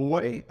a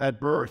boy at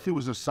birth who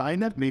was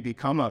assigned that may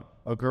become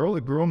a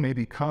girl may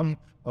become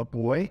a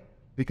boy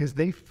because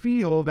they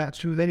feel that's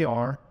who they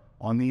are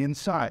on the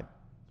inside.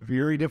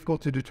 Very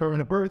difficult to determine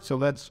at birth, so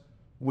let's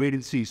wait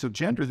and see. So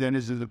gender then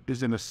is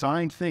an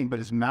assigned thing, but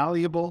is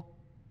malleable.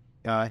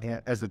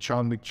 As the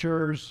child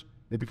matures,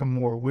 they become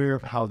more aware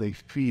of how they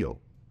feel.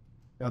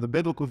 Now, the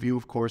biblical view,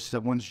 of course, is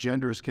that one's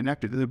gender is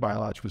connected to their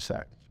biological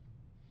sex.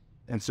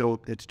 And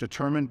so it's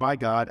determined by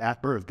God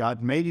at birth.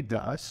 God made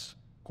us,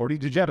 according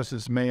to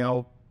Genesis,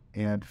 male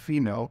and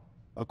female,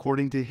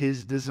 according to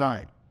his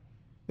design.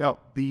 Now,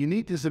 the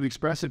uniqueness of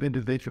expressive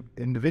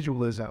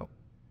individualism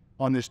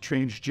on this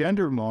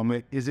transgender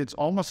moment is it's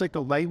almost like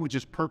the language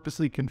is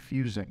purposely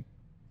confusing.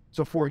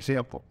 So, for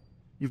example,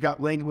 you've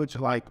got language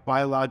like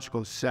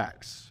biological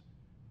sex.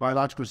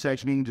 Biological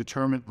sex being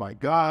determined by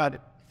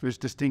God. There's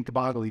distinct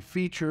bodily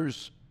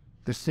features.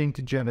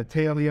 Distinct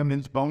genitalia,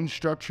 men's bone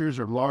structures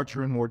are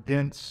larger and more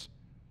dense.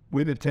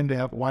 Women tend to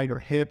have wider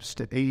hips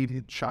to aid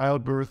in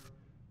childbirth.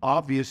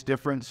 Obvious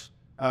difference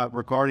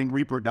regarding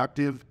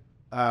reproductive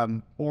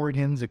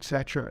organs,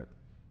 etc.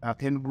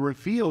 And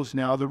reveals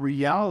now the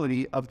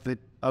reality of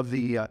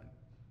the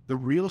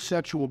real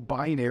sexual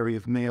binary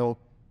of male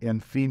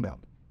and female.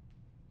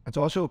 It's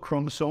also a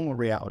chromosomal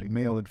reality,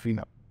 male and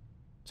female.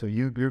 So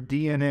your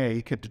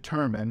DNA could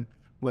determine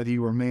whether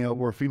you were male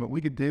or female.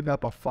 We could dig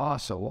up a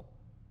fossil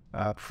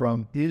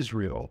from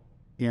Israel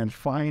and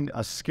find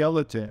a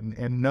skeleton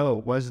and know,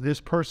 was this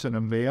person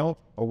a male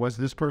or was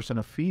this person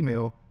a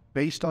female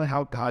based on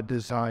how God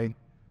designed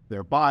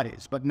their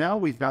bodies. But now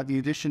we've got the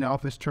addition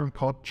of this term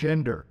called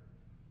gender.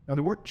 Now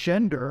the word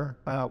gender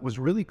was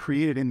really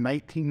created in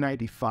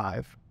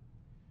 1995.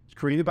 It's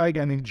created by a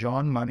guy named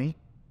John Money.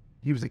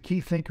 He was a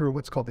key thinker of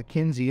what's called the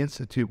Kinsey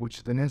Institute, which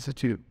is an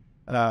institute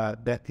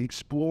that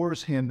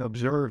explores and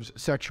observes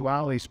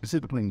sexuality,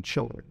 specifically in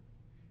children.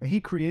 And he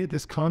created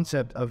this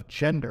concept of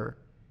gender,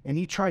 and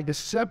he tried to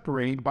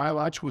separate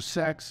biological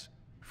sex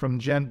from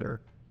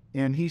gender.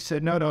 And he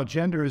said, no,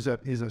 gender is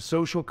a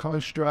social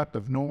construct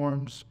of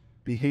norms,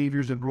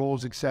 behaviors and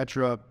roles,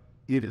 etc.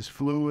 It is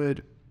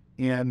fluid.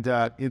 And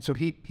so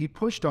he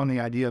pushed on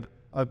the idea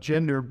of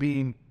gender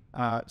being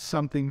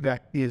something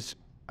that is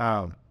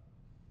a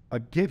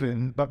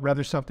given, but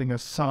rather something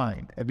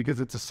assigned. And because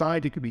it's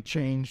assigned, it could be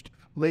changed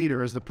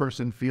later as the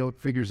person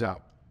figures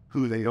out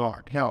who they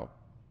are. Now,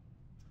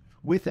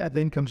 with that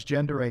then comes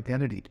gender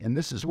identity. And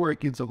this is where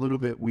it gets a little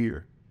bit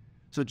weird.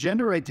 So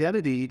gender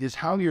identity is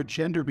how your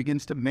gender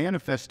begins to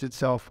manifest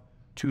itself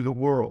to the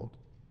world.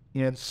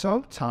 And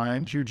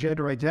sometimes your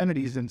gender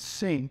identity is in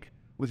sync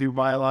with your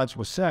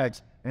biological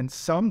sex, and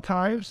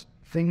sometimes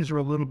things are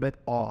a little bit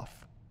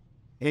off.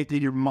 And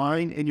your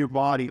mind and your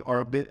body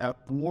are a bit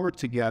at war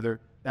together.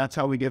 That's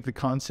how we get the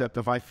concept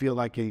of I feel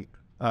like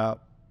a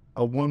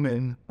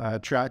woman,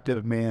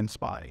 attractive man's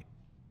body.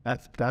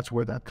 That's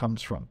where that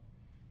comes from.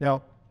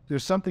 Now,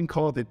 there's something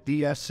called the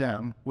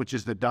DSM, which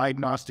is the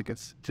Diagnostic and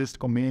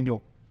Statistical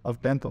Manual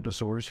of Mental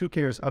Disorders. Who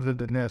cares other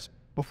than this?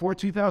 Before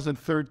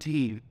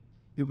 2013,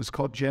 it was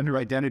called gender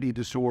identity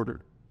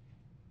disorder.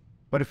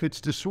 But if it's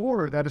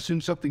disorder, that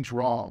assumes something's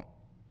wrong.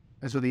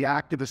 And so the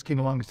activists came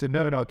along and said,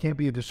 no, it can't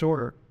be a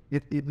disorder.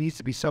 It needs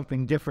to be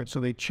something different.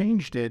 So they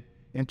changed it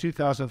in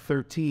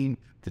 2013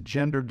 to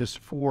gender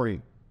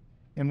dysphoria.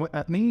 And what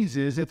that means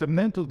is it's a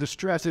mental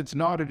distress. It's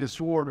not a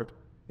disorder.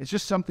 It's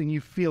just something you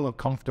feel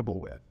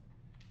uncomfortable with.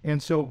 And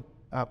so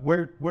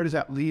where does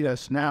that lead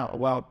us now?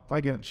 Well,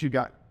 you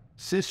got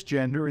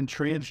cisgender and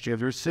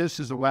transgender. Cis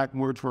is the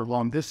Latin word for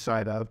along this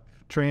side of,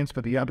 trans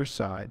for the other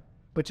side.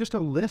 But just a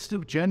list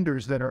of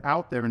genders that are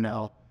out there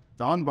now: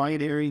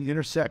 non-binary,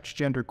 intersex,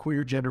 gender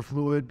queer, gender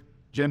fluid,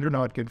 gender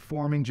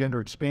non-conforming,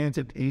 gender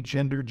expansive,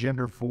 agender,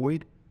 gender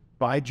void,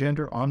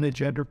 bigender,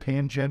 omnigender,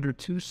 pangender,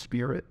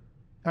 two-spirit.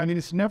 I mean,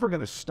 it's never going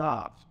to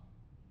stop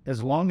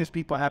as long as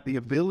people have the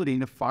ability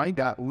to find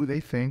out who they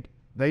think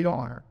they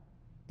are.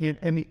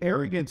 And the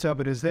arrogance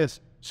of it is this.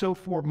 So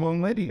for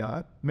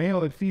millennia,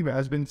 male and female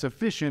has been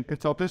sufficient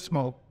until this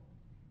moment.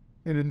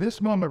 And in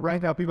this moment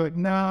right now, people are like,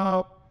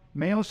 no,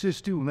 male's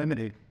just too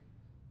limited.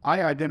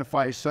 I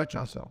identify as such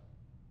also.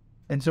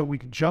 And so we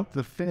can jump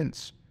the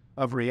fence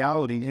of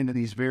reality into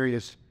these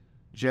various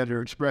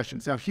gender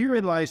expressions. Now,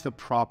 herein lies the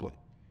problem.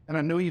 And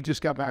I know you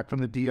just got back from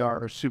the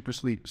DR or super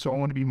sleep, so I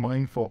want to be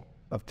mindful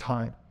of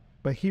time.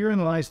 But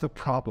herein lies the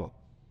problem.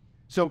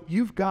 So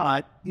you've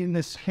got, in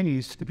this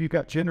case, if you've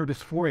got gender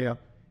dysphoria,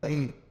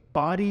 a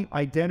body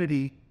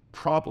identity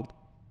problem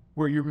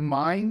where your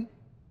mind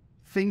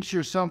thinks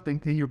you're something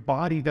and your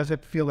body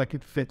doesn't feel like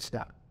it fits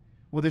that.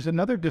 Well, there's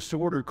another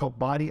disorder called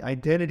body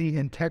identity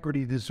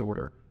integrity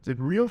disorder. It's a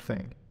real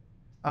thing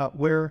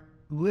where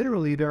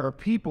literally there are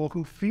people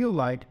who feel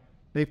like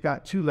they've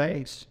got two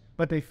legs,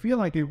 but they feel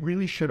like they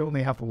really should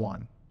only have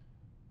one.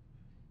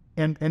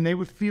 And they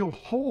would feel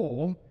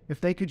whole if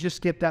they could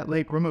just get that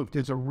leg removed.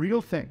 It's a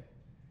real thing.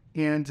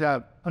 And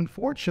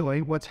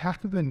unfortunately, what's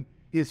happened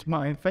is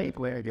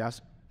faithfully, I guess,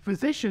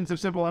 physicians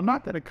have said, well, I'm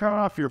not going to cut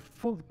off your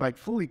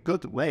fully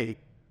good leg.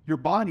 Your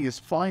body is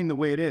fine the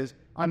way it is.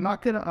 I'm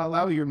not going to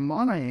allow your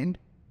mind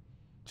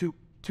to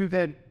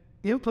then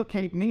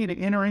implicate me to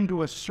enter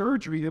into a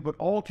surgery that would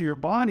alter your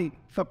body.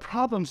 If the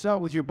problem's not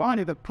with your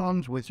body, the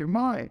problem's with your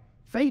mind.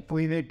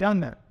 Faithfully, they've done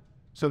that.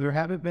 So there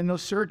haven't been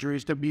those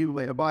surgeries to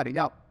mutilate a body.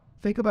 Now,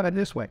 think about it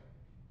this way.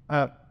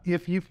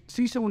 If you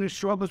see someone who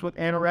struggles with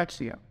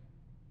anorexia,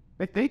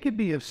 if they could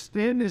be as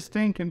thin as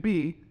thin can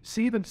be,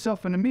 see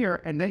themselves in the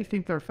mirror, and they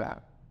think they're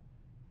fat.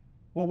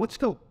 Well, what's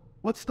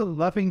the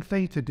loving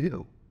thing to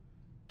do?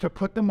 To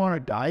put them on a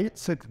diet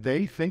so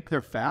they think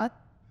they're fat?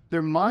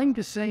 Their mind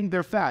is saying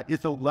they're fat. Is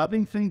the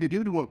loving thing to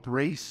do to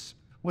embrace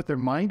what their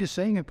mind is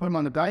saying and put them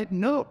on a diet?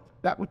 No,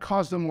 that would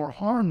cause them more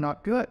harm,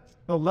 not good.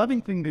 The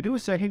loving thing to do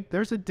is say, hey,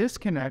 there's a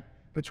disconnect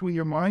between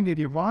your mind and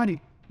your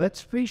body. Let's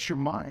face your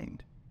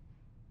mind.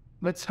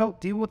 Let's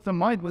help deal with the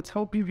mind. Let's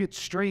help you get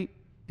straight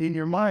in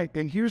your mind.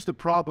 And here's the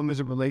problem as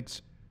it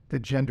relates to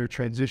gender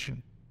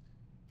transition,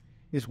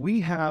 is we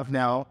have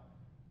now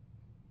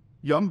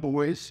young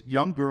boys,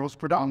 young girls,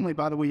 predominantly,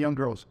 by the way, young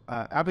girls.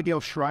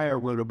 Abigail Shrier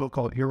wrote a book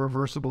called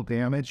Irreversible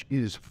Damage. It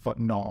is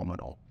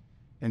phenomenal.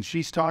 And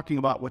she's talking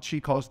about what she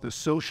calls the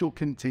social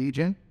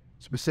contagion,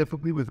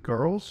 specifically with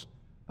girls,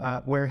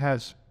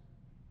 whereas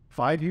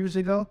 5 years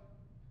ago,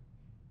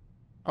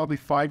 probably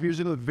 5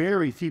 years ago,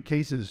 very few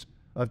cases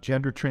of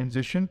gender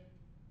transition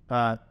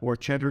or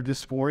gender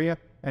dysphoria.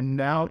 And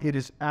now it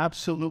is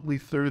absolutely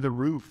through the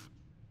roof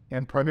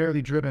and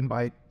primarily driven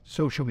by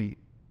social media,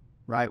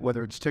 right?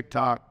 Whether it's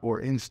TikTok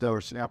or Insta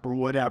or Snap or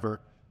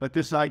whatever. But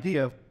this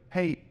idea of,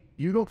 hey,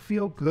 you don't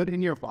feel good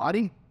in your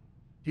body?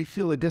 You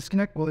feel a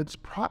disconnect? Well, it's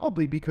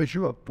probably because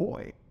you're a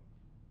boy.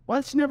 Well,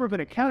 it's never been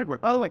a category.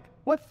 By the way,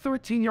 what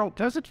 13-year-old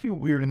doesn't feel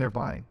weird in their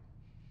body?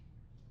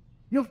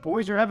 You know, if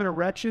boys are having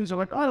erections, they're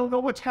like, I don't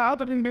know what's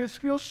happening. This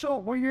feels so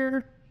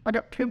weird. I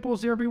got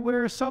pimples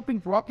everywhere.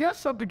 Something's wrong. Yes,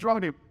 something's wrong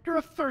with you. You're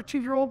a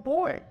 13-year-old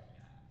boy.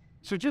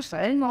 So just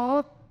hang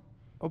on.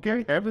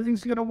 Okay,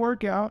 everything's going to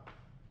work out.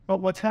 But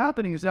what's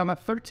happening is that my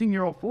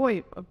 13-year-old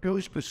boy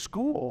goes to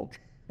school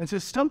and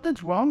says,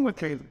 something's wrong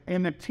with you.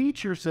 And the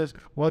teacher says,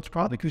 well, it's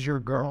probably because you're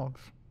a girl.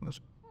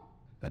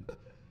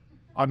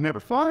 I've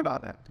never thought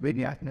about that.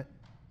 Maybe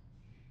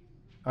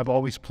I've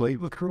always played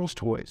with girls'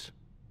 toys.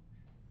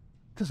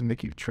 It doesn't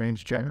make you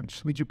transgender. It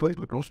just means you played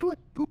with girls' toys.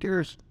 Who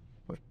cares?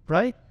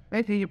 Right?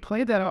 And you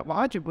play that out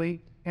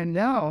logically. And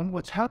now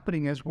what's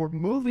happening is we're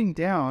moving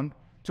down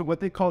to what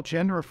they call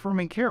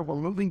gender-affirming care. We're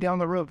moving down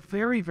the road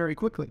very, very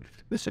quickly.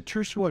 This is a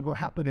true story what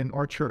happened in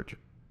our church.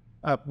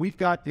 We've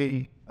got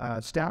a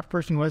staff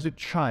person who has a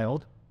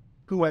child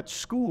who at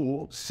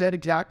school said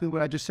exactly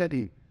what I just said to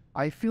you.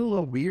 I feel a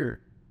little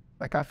weird.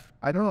 Like,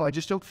 I don't know, I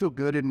just don't feel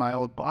good in my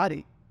own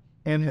body.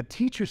 And the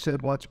teacher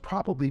said, well, it's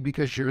probably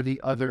because you're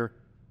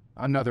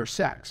another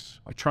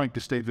sex. I'm trying to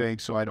stay vague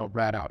so I don't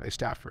rat out a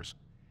staff person.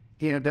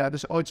 And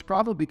it's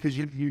probably because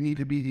you need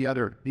to be the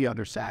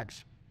other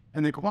sex.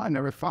 And they go, well, I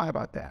never thought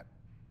about that.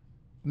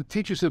 And the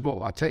teacher said,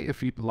 well, I'll tell you,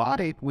 if you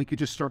lied, we could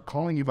just start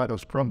calling you by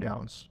those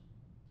pronouns.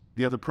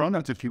 The other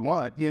pronouns if you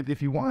want. Yeah,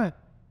 if you want,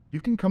 you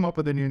can come up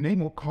with a new name.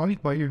 We'll call you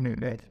by your new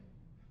name.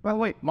 By the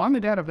way, mom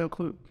and dad have no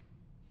clue.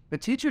 The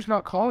teacher's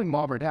not calling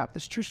mom or dad.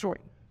 This is a true story.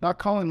 Not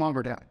calling mom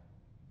or dad.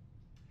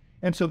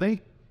 And so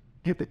they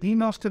get the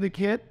emails to the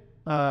kid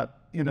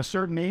in a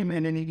certain name,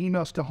 and any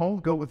emails to home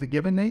go with the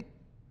given name.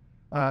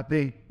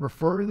 They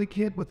refer to the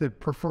kid with the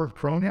preferred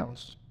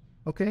pronouns.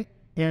 Okay?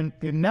 And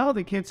now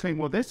the kid's saying,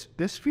 well,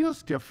 this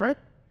feels different.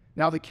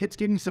 Now the kid's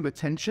getting some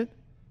attention.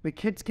 The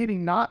kid's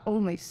getting not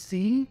only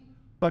seen,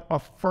 but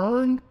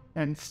affirmed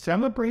and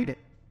celebrated.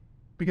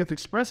 Because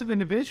expressive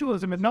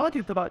individualism is not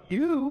just about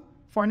you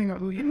finding out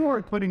who you are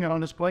and putting it on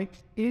display.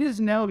 It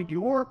is now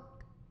your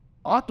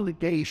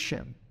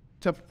obligation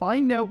to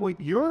find out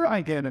what your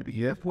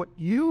identity is, what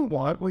you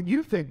want, what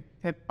you think.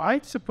 And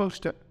I'm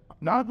supposed to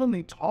not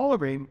only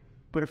tolerate,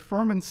 but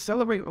affirm and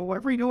celebrate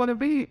whoever you want to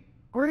be.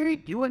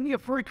 Great, you want to be a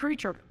furry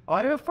creature.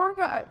 I'm a fur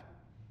guy.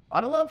 I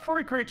love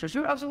furry creatures.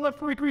 Who doesn't love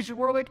furry creatures?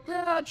 We're like,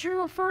 yeah,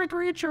 you're a furry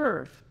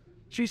creature.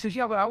 She says,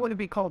 yeah, but I want to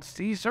be called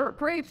Caesar.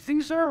 Great,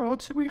 Caesar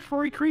wants to be a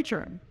furry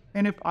creature.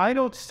 And if I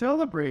don't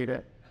celebrate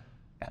it,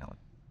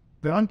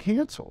 then I'm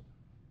canceled.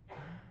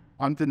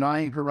 I'm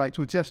denying her right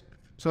to exist.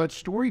 So that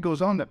story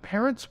goes on. The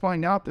parents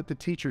find out that the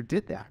teacher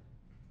did that.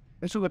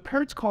 And so the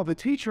parents call the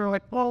teacher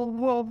like,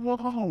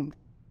 whoa.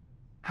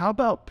 How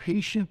about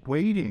patient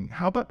waiting?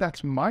 How about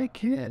that's my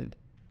kid?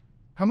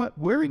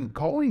 Where are you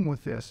going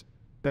with this?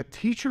 The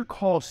teacher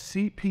calls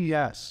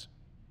CPS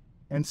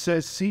and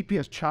says,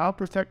 CPS, Child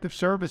Protective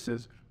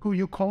Services, who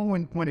you call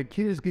when a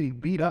kid is getting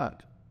beat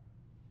up,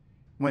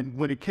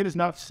 when a kid is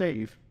not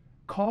safe.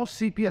 Call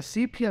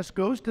CPS. CPS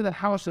goes to the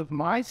house of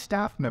my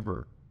staff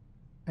member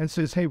and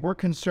says, hey, we're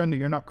concerned that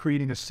you're not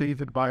creating a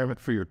safe environment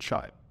for your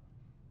child.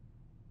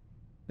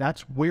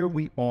 That's where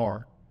we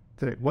are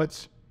today.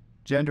 What's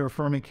gender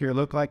affirming care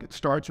look like? It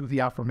starts with the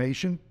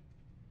affirmation,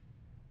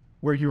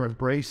 where you're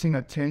embracing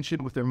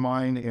attention with their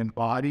mind and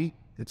body.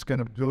 It's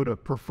going to go to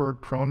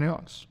preferred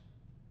pronouns.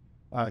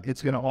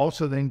 It's going to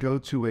also then go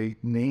to a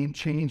name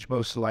change,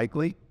 most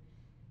likely.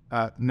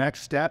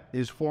 Next step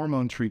is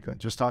hormone treatment.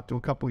 Just talked to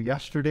a couple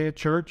yesterday at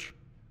church.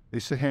 They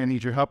said, hey, I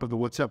need your help with the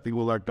what's up.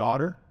 Well, our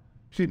daughter,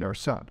 our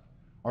son.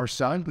 Our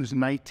son, who's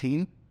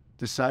 19,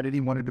 decided he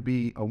wanted to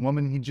be a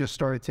woman. He just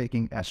started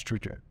taking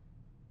estrogen.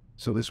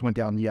 So this went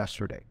down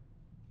yesterday.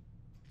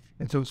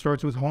 And so it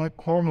starts with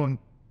hormone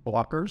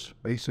blockers,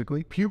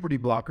 basically, puberty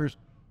blockers,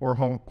 or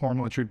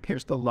hormone treatment.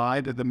 Here's the lie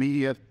that the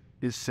media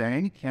is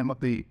saying, and what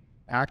the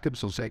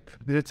activists will say,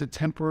 that it's a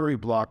temporary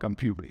block on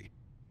puberty.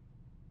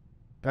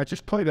 I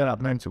just play that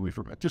out mentally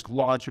for a minute, just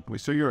logically.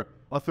 So you're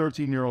a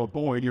 13-year-old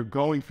boy, and you're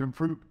going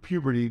through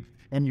puberty,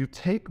 and you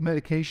take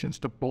medications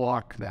to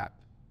block that.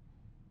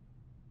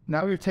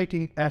 Now you're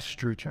taking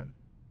estrogen.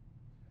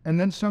 And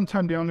then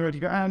sometime down the road,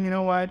 you go, you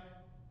know what?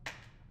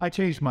 I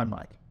changed my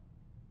mind.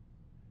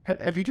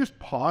 Have you just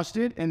paused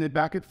it, and then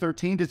back at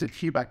 13, does it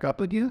heat back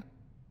up again?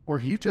 Or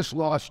you just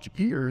lost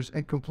years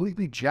and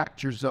completely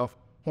jacked yourself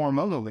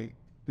hormonally,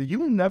 that you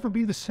will never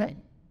be the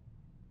same.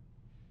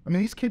 I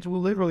mean, these kids will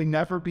literally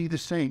never be the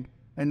same.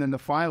 And then the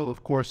final,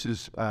 of course,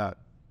 is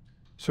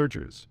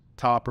surgeries,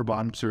 top or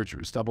bottom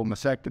surgeries, double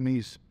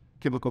mastectomies,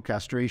 chemical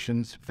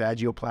castrations,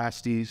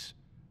 vagioplasties,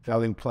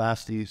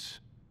 phalloplasties,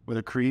 where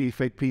they're creating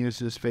fake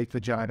penises, fake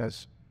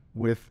vaginas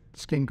with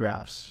skin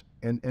grafts.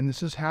 And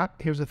this is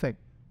here's the thing.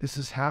 This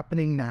is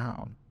happening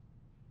now.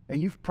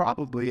 And you've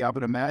probably, I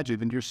would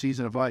imagine, in your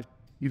season of life,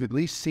 you've at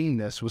least seen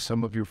this with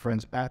some of your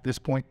friends at this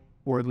point,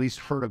 or at least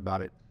heard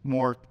about it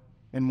more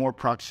in more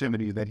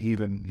proximity than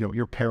even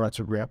your parents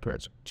or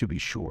grandparents, to be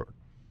sure.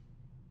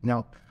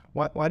 Now,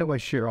 why do I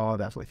share all of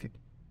that with you?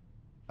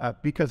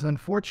 Because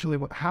unfortunately,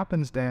 what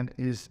happens then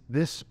is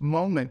this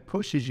moment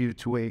pushes you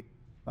to a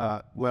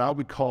what I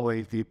would call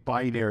the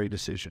binary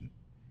decision,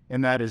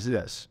 and that is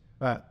this: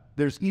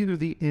 there's either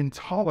the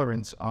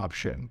intolerance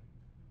option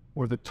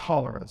or the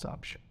tolerance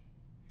option.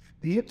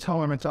 The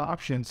intolerance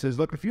option says,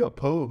 look, if you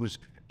oppose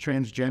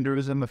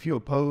transgenderism, if you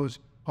oppose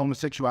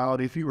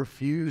homosexuality, if you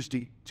refuse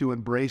to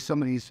embrace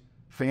somebody's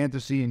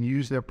fantasy and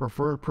use their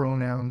preferred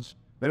pronouns,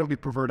 they don't be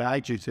preferred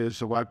adjectives,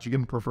 so why don't you give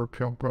them preferred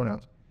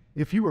pronouns?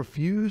 If you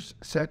refuse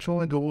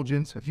sexual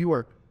indulgence, if you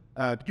are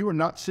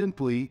not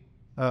simply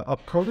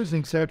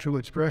opposing sexual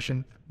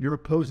expression, you're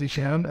opposing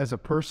him as a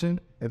person,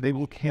 and they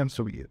will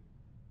cancel you.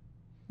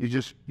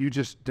 You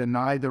just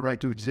deny the right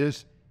to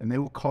exist, and they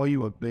will call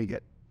you a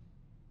bigot.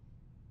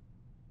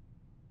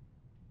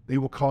 They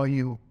will call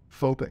you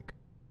phobic.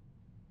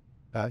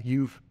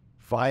 You've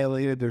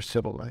violated their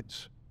civil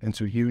rights, and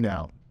so you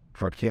now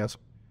are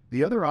canceled.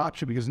 The other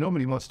option, because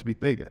nobody wants to be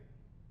bigot,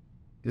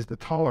 is the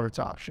tolerance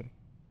option,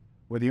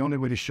 where the only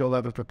way to show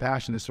love and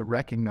compassion is to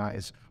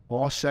recognize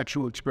all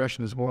sexual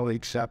expression is morally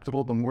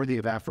acceptable, and worthy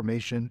of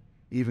affirmation,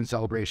 even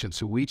celebration.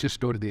 So we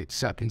just go to the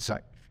acceptance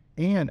side.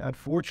 And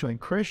unfortunately,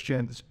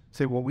 Christians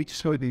say, well, we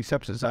just go to the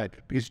acceptance side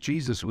because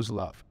Jesus was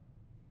love.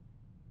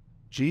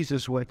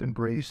 Jesus would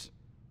embrace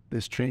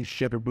this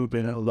transgender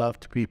movement and love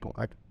to people.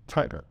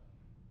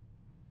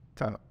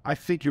 I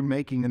think you're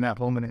making in that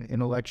moment an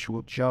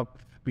intellectual jump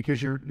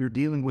because you're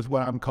dealing with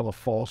what I'm calling a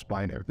false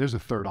binary. There's a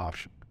third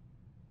option.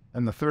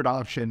 And the third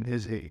option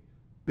is a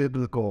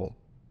biblical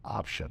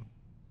option.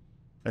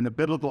 And the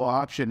biblical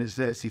option is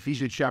this: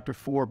 Ephesians chapter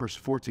 4, verse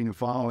 14 and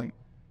following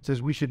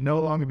says, we should no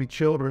longer be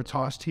children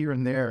tossed here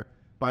and there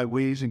by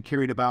waves and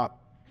carried about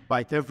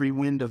by every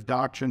wind of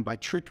doctrine, by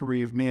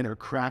trickery of men or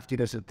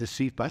craftiness of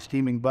deceit, by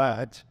scheming,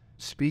 but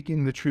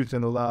speaking the truth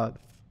in love.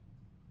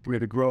 We are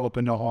to grow up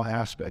in all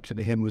aspects, and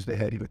to him was the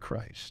head, even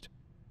Christ.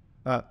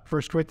 1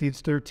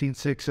 Corinthians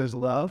 13:6 says,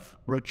 love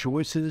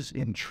rejoices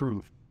in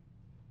truth.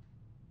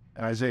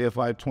 And Isaiah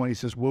 5:20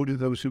 says, woe to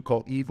those who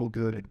call evil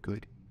good and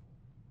good.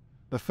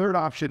 The third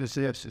option is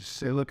this, is to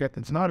say, look,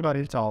 it's not about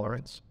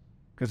intolerance,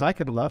 because I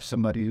can love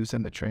somebody who's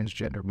in the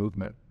transgender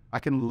movement. I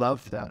can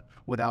love them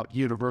without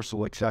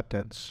universal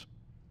acceptance.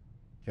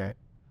 Okay?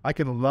 I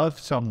can love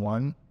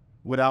someone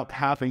without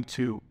having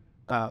to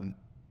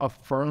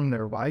affirm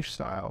their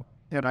lifestyle,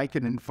 and I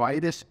can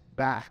invite us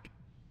back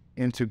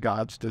into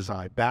God's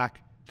design,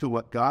 back to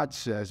what God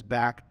says,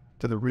 back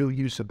to the real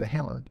use of the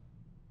hand,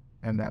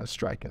 and that is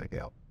striking a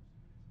gale.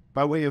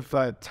 By way of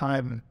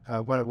time,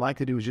 what I'd like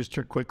to do is just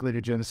turn quickly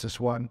to Genesis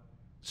 1,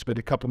 spend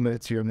a couple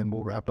minutes here, and then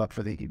we'll wrap up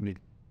for the evening.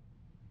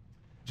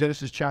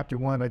 Genesis chapter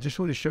 1, I just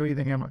want to show you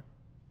the hammer.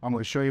 I'm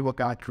going to show you what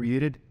God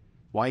created,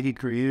 why he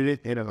created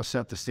it, and it'll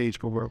set the stage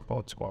for where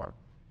we're tomorrow.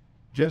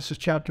 Genesis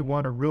chapter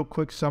 1, a real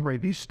quick summary.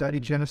 Have you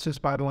studied Genesis,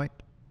 by the way?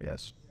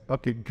 Yes.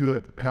 Okay,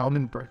 good.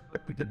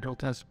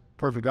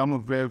 Perfect.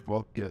 I'm very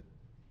well good.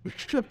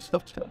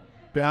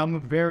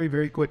 I'm very,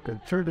 very quick.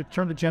 Turn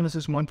to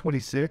Genesis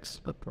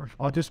 1:26.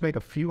 I'll just make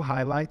a few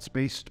highlights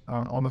based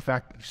on the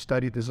fact that you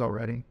studied this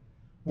already.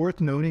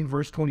 Worth noting,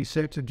 verse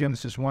 26 of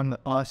Genesis 1,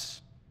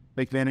 us,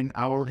 make man in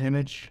our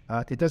image.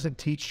 It doesn't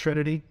teach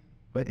Trinity,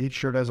 but it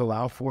sure does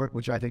allow for it,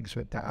 which I think is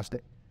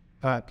fantastic.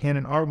 And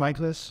in our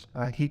likeness,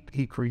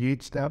 he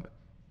creates them.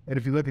 And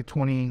if you look at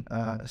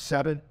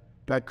 27,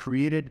 God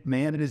created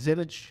man in his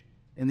image.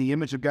 In the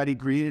image of God, he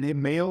created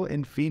him, male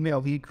and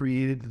female, he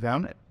created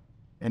them.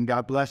 And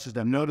God blesses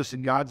them. Notice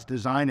in God's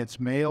design, it's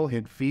male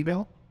and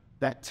female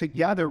that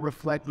together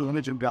reflect the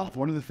image of God.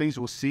 One of the things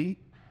we'll see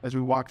as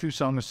we walk through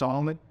Song of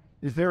Solomon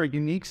is there are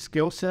unique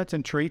skill sets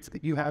and traits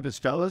that you have as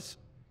fellas.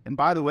 And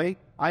by the way,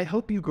 I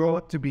hope you grow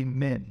up to be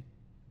men.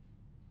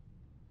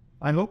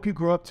 I hope you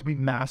grow up to be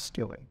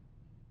masculine.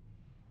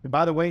 And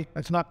by the way,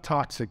 it's not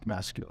toxic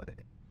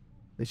masculinity.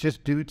 It's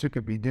just dudes who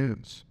can be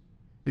dudes.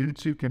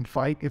 Dudes who can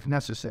fight if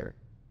necessary.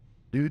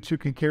 Dudes who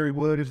can carry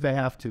wood if they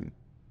have to.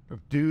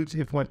 Dudes,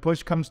 if when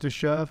push comes to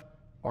shove,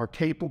 are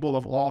capable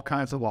of all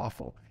kinds of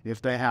awful if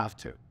they have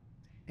to.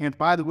 And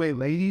by the way,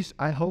 ladies,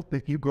 I hope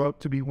that you grow up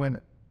to be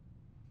women.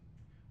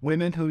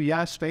 Women who,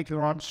 yes, make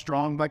their arms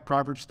strong like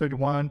Proverbs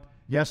 31,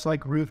 yes,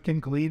 like Ruth can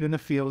glean in the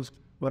fields,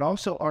 but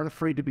also aren't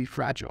afraid to be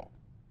fragile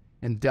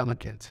and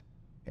delicate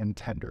and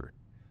tender.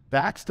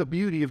 That's the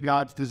beauty of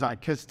God's design,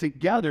 because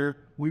together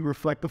we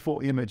reflect the full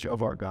image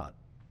of our God.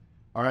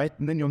 All right,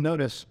 and then you'll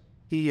notice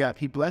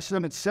he blesses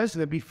them. It says to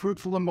them, be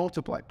fruitful and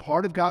multiply.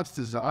 Part of God's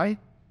design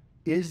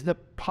is the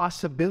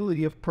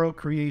possibility of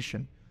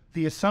procreation,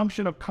 the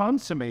assumption of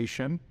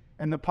consummation,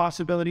 and the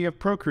possibility of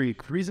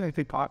procreation. The reason I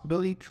think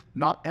possibility,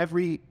 not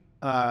every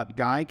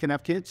guy can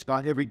have kids,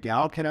 not every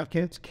gal can have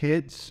kids.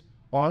 Kids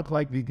aren't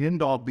like the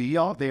end-all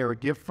be-all. They are a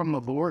gift from the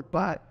Lord,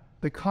 but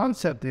the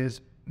concept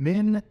is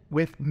men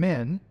with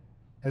men,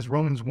 as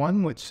Romans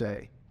 1 would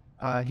say,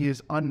 he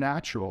is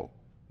unnatural.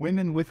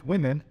 Women with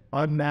women,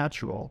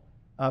 unnatural.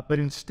 But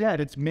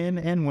instead, it's men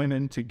and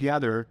women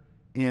together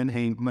in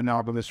a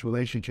monogamous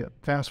relationship.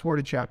 Fast forward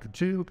to chapter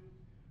 2,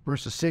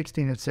 verses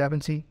 16 and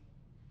 17.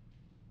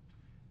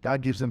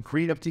 God gives them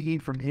freedom to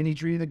eat from any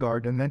tree in the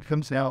garden. And then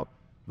comes out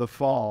the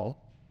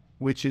fall,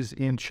 which is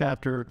in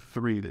chapter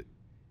 3.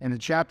 And in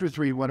chapter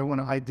 3, what I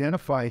want to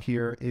identify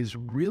here is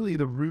really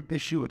the root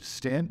issue of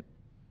sin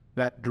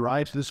that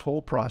drives this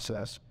whole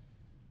process.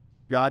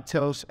 God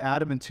tells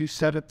Adam in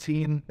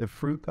 2:17 the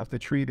fruit of the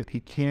tree that he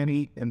can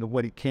eat and the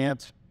what he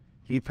can't.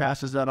 He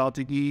passes that on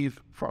to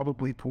Eve,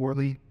 probably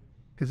poorly,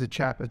 because in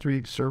chapter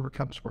 3, the serpent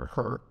comes for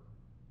her.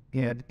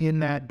 And in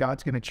that,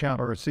 God's going to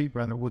challenge, or see,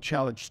 brother, will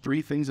challenge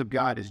three things of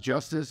God: His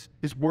justice,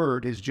 His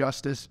word, His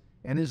justice,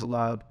 and His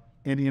love.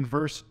 And in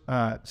verse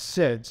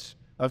 6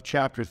 of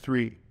chapter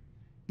 3,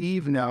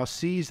 Eve now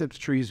sees that the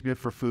tree is good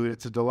for food.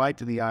 It's a delight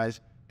to the eyes,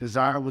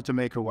 desirable to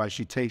make her wise.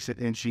 She takes it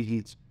and she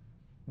eats.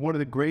 One of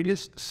the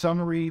greatest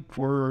summary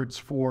words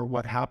for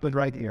what happened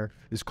right here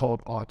is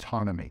called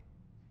autonomy.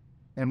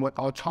 And what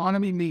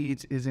autonomy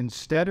means is,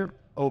 instead of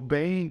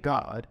obeying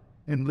God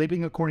and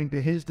living according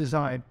to His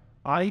design,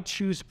 I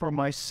choose for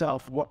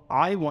myself what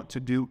I want to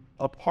do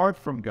apart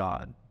from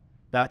God.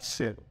 That's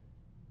sin.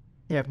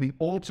 And the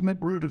ultimate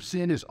root of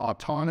sin is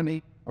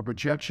autonomy, a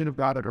rejection of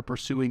God, and a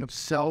pursuing of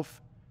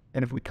self.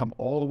 And if we come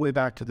all the way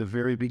back to the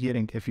very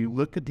beginning, if you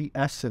look at the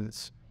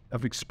essence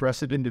of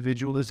expressive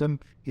individualism,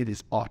 it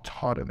is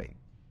autonomy.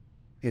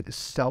 It is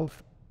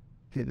self,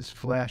 it is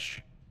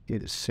flesh,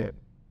 it is sin.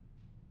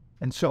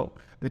 And so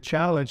the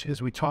challenge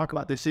as we talk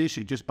about this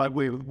issue, just by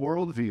way of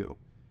worldview,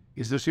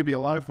 is there's going to be a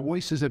lot of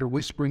voices that are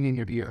whispering in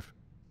your ear,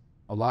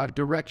 a lot of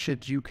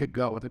directions you could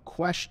go. The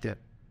question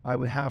I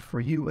would have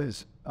for you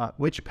is,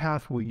 which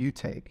path will you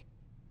take?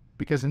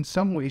 Because in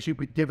some ways you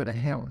would give it a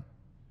hammer,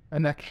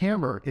 and that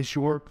hammer is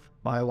your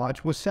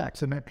biological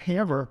sex, and that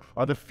hammer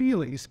are the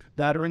feelings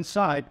that are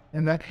inside,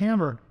 and that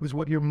hammer is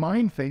what your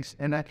mind thinks,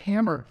 and that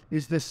hammer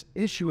is this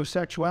issue of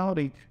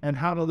sexuality and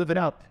how to live it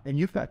out. And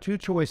you've got two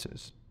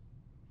choices.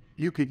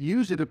 You could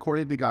use it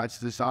according to God's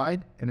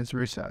design, and it's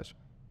very satisfying.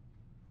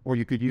 Or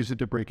you could use it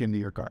to break into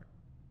your car,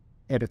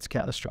 and it's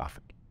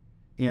catastrophic.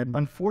 And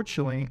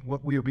unfortunately,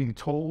 what we are being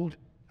told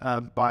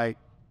by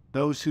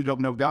those who don't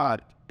know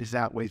God is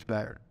that way's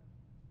better.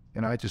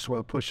 And I just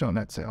want to push on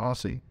that and say,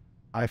 honestly,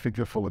 I think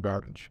you're full of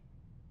garbage.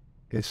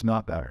 It's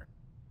not better.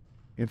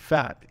 In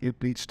fact,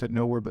 it leads to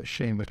nowhere but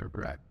shame and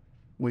regret.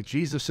 When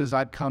Jesus says,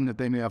 I've come that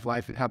they may have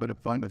life and have it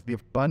abundant, the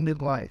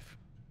abundant life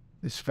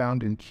is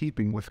found in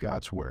keeping with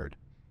God's word.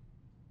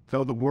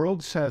 Though the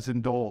world says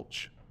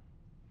indulge,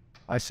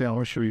 I say, I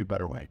want to show you a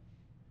better way.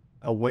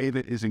 A way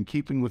that is in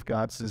keeping with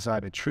God's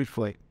design and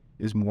truthfully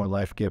is more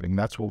life-giving.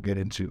 That's what we'll get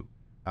into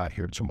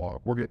here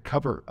tomorrow. We're going to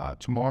cover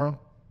tomorrow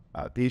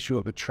the issue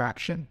of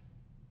attraction.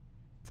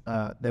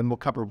 Then we'll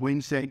cover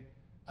Wednesday,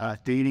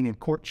 dating and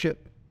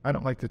courtship. I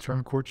don't like the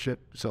term courtship,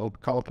 so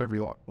call it whatever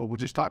you want. Well, we'll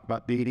just talk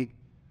about dating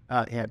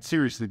and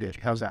seriously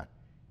dating. How's that?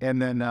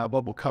 And then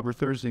what we'll cover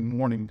Thursday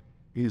morning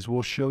is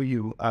we'll show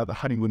you the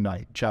honeymoon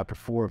night, chapter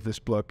 4 of this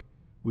book,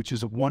 which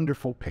is a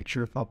wonderful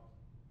picture of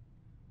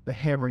the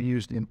hammer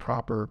used in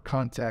proper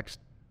context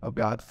of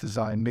God's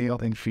design, male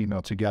and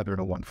female together in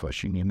a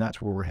one-flesh union.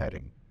 That's where we're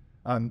heading.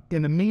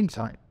 In the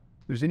meantime,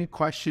 if there's any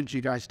questions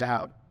you guys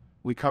doubt,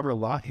 we cover a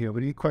lot here,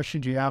 but any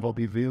questions you have, I'll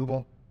be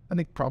available. I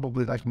think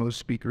probably like most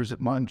speakers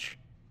at Munch,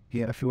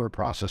 if you were to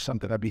process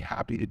something, I'd be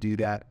happy to do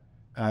that.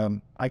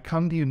 I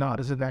come to you not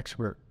as an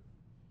expert,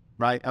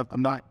 right?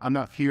 I'm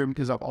not here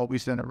because I've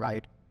always done it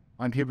right.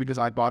 I'm here because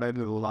I bought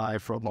into the lie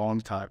for a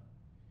long time.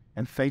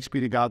 And thanks be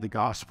to God, the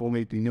gospel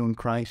made me new in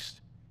Christ.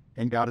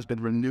 And God has been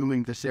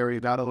renewing this area,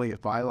 not only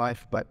of my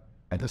life, but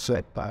as I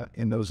said,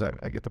 in those I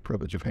get the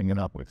privilege of hanging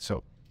up with.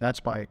 So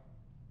that's my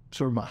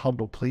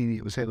humble plea.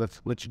 It was, hey,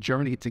 let's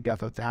journey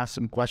together, let's ask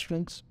some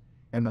questions,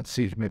 and let's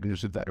see if maybe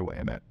there's a better way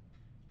in it.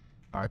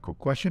 All right, cool.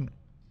 Question?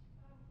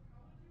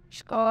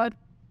 God,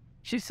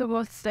 she's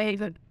supposed to say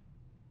that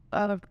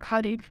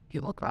how do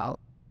you look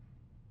out?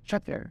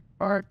 Shut there.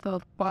 Or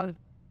the bottom.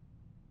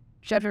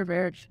 Shut your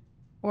marriage.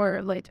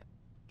 Or like,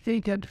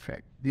 think good.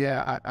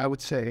 Yeah, I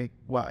would say,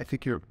 well, I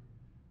think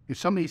if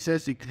somebody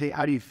says, hey,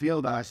 how do you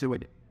feel? That I say,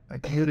 wait,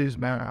 it doesn't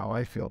matter how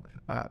I feel.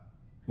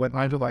 What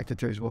I would like to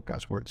tell you is what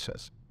God's word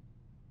says.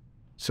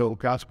 So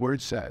God's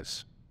word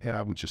says, and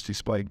I would just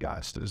explain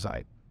God's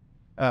design.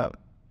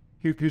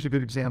 Here's a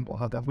good example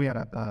of that. We had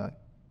a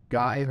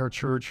guy in our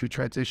church who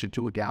transitioned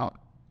to a gout,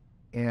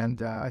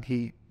 and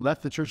he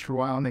left the church for a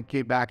while and then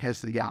came back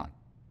as the gout.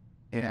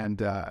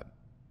 And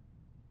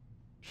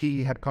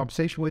he had a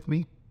conversation with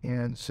me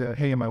and said,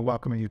 hey, am I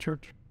welcome in your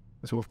church?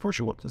 I said, well, of course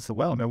you will. I said,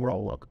 well, man, we're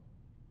all welcome.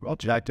 We're all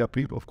jacked up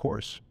people, of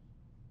course.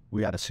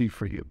 We got a seat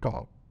for you. Come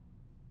on.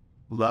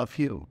 Love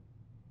you.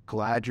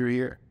 Glad you're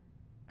here.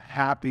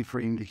 Happy for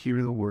you to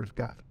hear the word of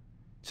God.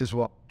 He says,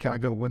 well, can I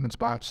go to women's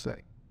Bible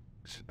study?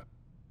 I said, no.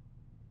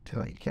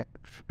 Tell you can't,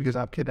 because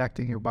I'm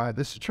connecting you by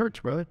this is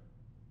church, brother.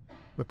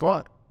 But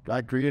what?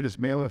 God created as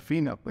male and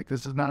female. Like,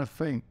 this is not a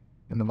thing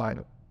in the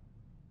Bible.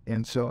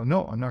 And so,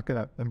 no, I'm not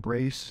going to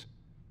embrace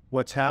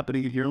what's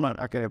happening here. I'm not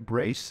going to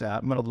embrace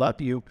that. I'm going to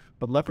love you,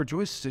 but love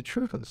rejoices in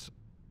truth.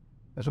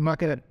 I'm not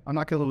going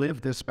to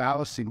live this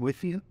fallacy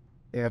with you.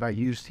 And I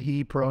used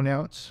he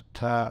pronouns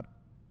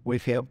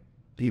with him,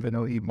 even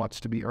though he wants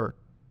to be hurt.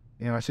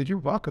 And I said, you're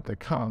welcome to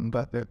come,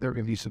 but there are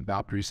going to be some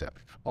boundaries set.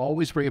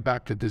 Always bring it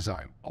back to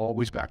design.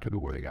 Always back to the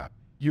word of God.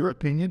 Your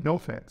opinion, no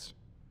offense.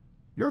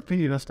 Your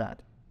opinion is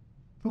that.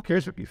 Who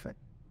cares what you think?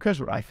 Who cares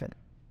what I think?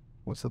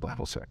 What's the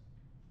Bible say?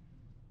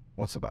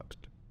 What's the Bible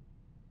say?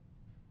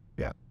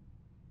 Yeah.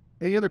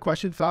 Any other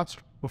questions, thoughts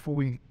before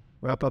we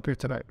wrap up here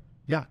tonight?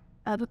 Yeah.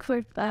 I have a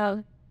quick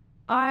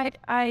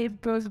I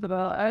both of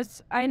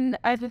us.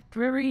 I've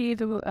very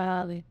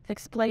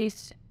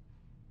explained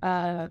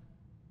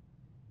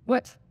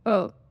what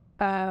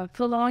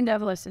prolonged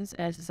adolescence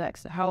and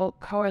sex. How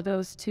are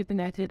those two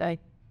connected?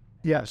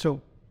 Yeah,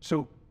 so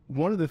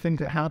one of the things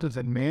that happens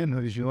in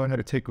manhood is you learn how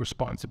to take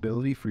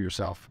responsibility for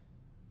yourself,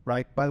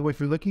 right? By the way, if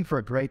you're looking for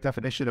a great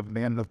definition of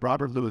manhood,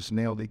 Robert Lewis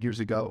nailed it years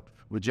ago.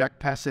 Reject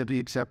passivity,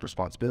 accept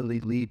responsibility,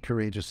 lead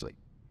courageously.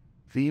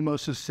 The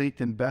most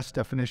succinct and best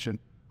definition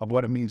of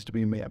what it means to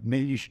be a man.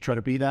 Maybe you should try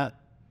to be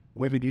that.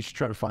 Maybe you should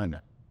try to find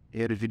that.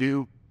 And if you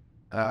do,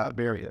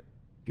 bury it.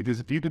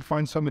 Because if you can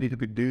find somebody who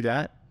could do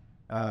that,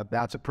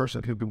 that's a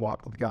person who can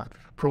walk with God.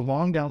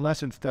 Prolonged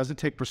adolescence doesn't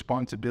take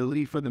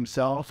responsibility for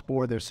themselves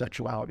or their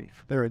sexuality.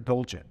 They're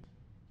indulgent.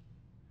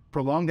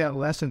 Prolonged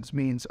adolescence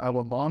means I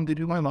will long to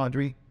do my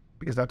laundry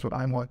because that's what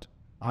I want.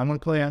 I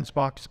want to play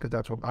Xbox because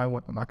that's what I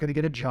want. I'm not going to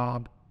get a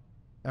job.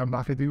 I'm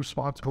not going to be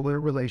responsible in a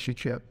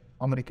relationship.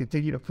 I'm going to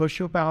continue to push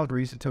your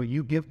boundaries until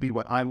you give me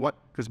what I want.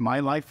 Because my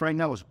life right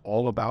now is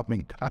all about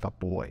me. I'm a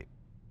boy.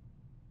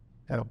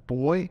 And a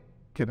boy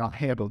cannot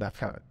handle that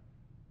kind of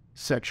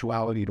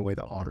sexuality the way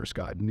that honors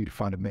God. You need to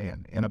find a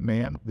man. And a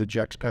man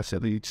rejects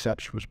passivity,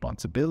 accepts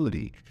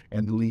responsibility,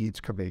 and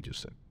leads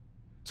courageously.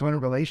 So in a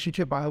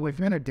relationship, by the way, if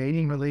you're in a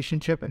dating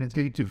relationship and it's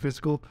getting too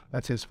physical,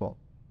 that's his fault.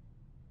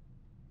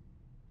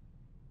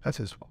 That's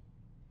his fault.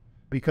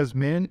 Because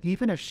men,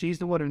 even if she's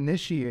the one to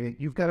initiate,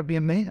 you've got to be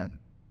a man.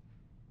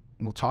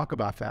 And we'll talk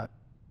about that.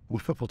 We'll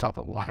talk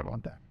a lot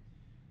about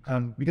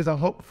that. Because I'm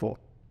hopeful.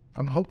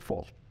 I'm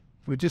hopeful.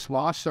 We just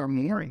lost our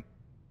mooring.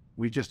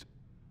 We just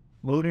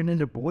loaded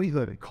into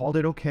boyhood and called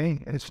it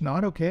okay. And it's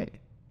not okay.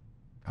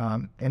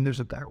 And there's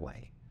a better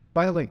way.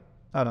 By the way,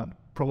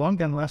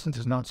 prolonged adolescence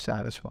is not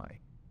satisfying.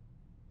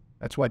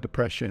 That's why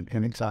depression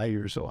and anxiety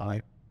are so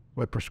high.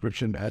 Why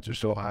prescription meds are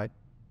so high.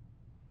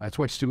 That's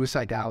why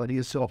suicidality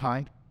is so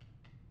high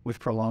with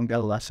prolonged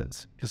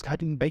adolescence. Because God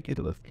didn't make you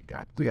to live for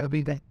God. We got to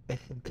be that.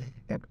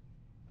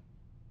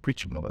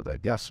 Preaching about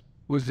that. Yes.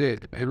 Was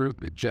it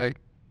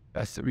reject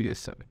passivity?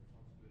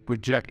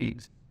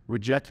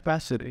 Reject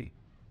passivity.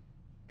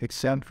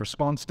 Accept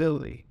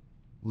responsibility.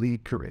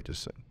 Lead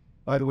courageously.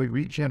 By the way,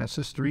 read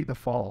Genesis 3, the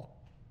fall.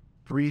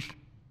 3,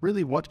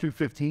 really 1 through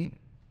 15.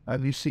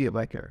 You see it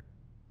like here.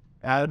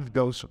 Adam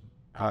goes,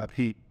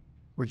 he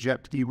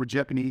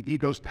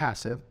goes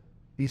passive.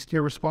 He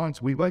still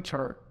responds, we liked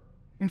her.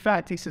 In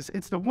fact, he says,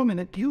 it's the woman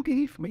that you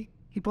gave me.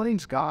 He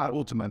blames God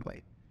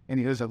ultimately, and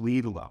he doesn't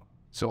leave alone.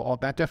 So all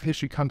that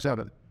definition comes out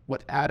of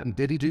what Adam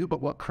did he do,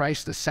 but what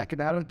Christ, the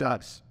second Adam,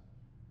 does.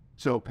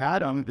 So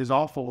Adam is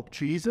awful.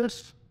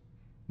 Jesus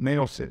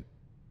nails it.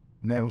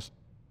 Nails,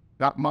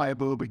 not my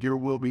will, but your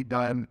will be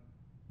done.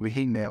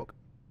 He nailed.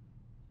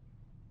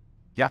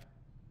 Yeah.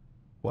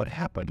 What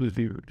happened with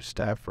your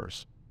staff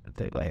first?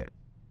 They lay it.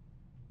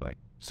 Like,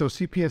 so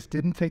CPS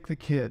didn't take the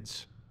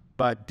kids,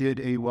 but did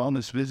a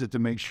wellness visit to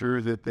make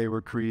sure that they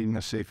were creating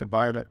a safe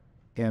environment.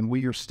 And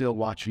we are still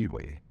watching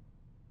you.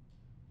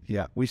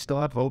 Yeah, we still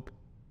have hope.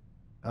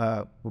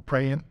 We're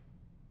praying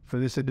for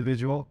this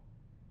individual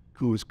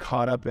who is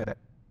caught up in it,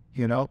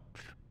 you know?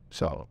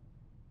 So,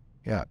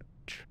 yeah,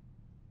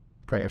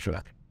 pray for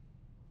that.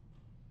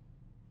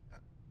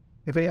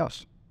 Anybody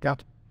else? Yeah.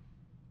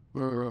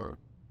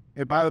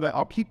 And by the way,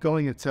 I'll keep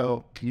going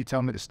until you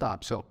tell me to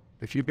stop. So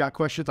if you've got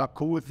questions, I'm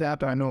cool with that,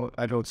 but I know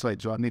it's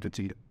late, so I need to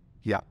see it.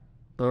 Yeah.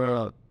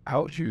 How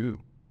would you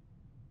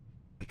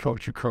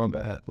approach your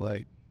combat?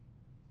 Like,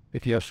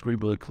 if you have somebody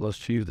really close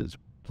to you that's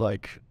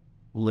like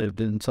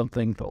lived in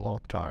something for a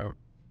long time,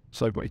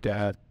 it's like my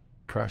dad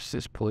crashed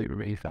this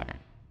polygamy thing.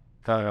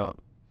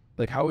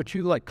 Like, how would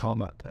you like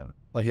combat that?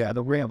 Like, yeah,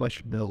 the way I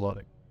should know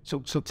it. So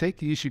take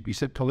the issue. You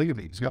said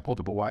polygamy. He's got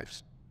multiple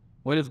wives.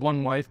 What if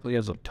one wife he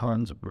has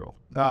tons of girls?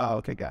 Oh,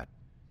 okay, got it.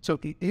 So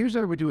here's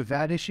what we do with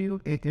that issue,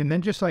 and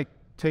then just like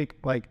take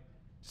like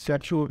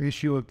sexual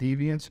issue of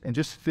deviance and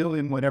just fill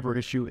in whatever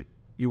issue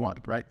you want,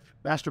 right?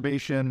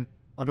 Masturbation,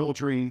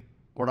 adultery,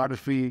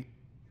 pornography,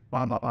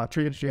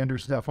 transgender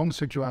stuff,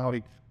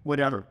 homosexuality,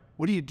 whatever.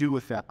 What do you do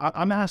with that?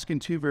 I'm asking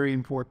two very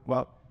important,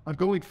 well, I'm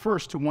going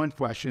first to one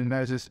question, and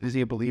that is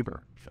he a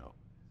believer? So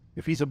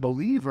if he's a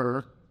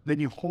believer, then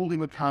you hold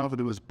him accountable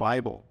to his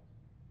Bible.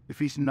 If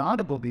he's not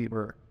a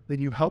believer,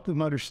 then you help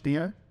him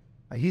understand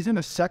he's in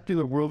a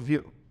secular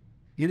worldview.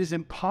 It is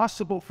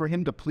impossible for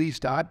him to please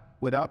God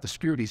without the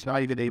Spirit. He's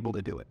not even able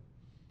to do it.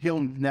 He'll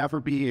never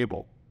be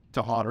able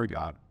to honor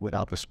God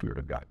without the Spirit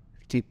of God.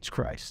 It's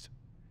Christ.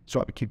 So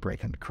I would keep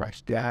breaking to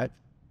Christ. Dad,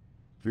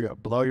 if you're going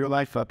to blow your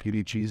life up, you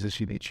need Jesus,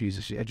 you need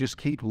Jesus. And just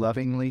keep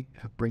lovingly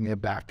bringing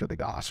it back to the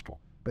gospel.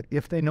 But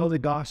if they know the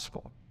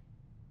gospel,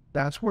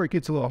 that's where it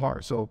gets a little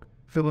hard. So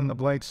fill in the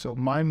blanks. So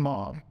my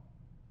mom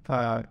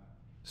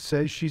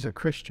says she's a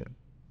Christian.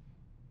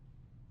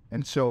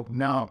 And so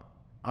now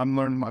I'm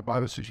learning my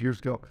Bible 6 years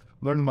ago,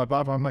 learning my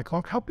Bible. I'm like,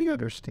 help me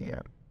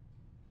understand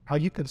how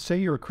you can say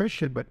you're a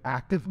Christian but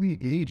actively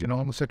engage in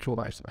homosexual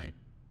lifestyle.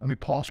 I mean,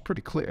 Paul's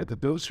pretty clear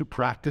that those who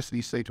practice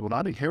these things will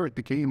not inherit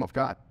the kingdom of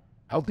God.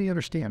 Help me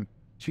understand.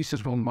 She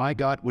says, well, my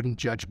God wouldn't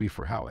judge me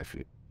for how I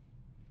feel.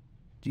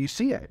 Do you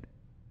see it?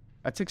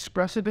 That's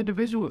expressive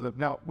individualism.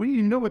 Now, we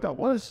didn't know what that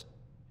was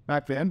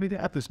back then. We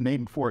didn't have this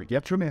name for it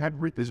yet. Truman hadn't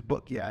written this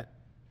book yet.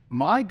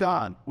 My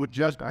God would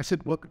just, I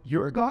said, look,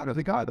 you're a God of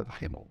the God of the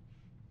Bible.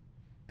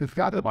 The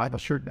God of the Bible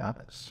sure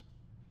does.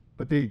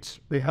 But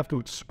they have to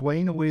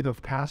explain away those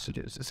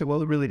passages. They say,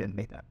 well, it really didn't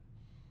mean that.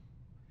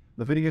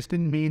 Leviticus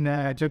didn't mean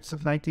that.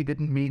 Genesis 19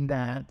 didn't mean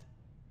that.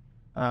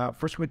 1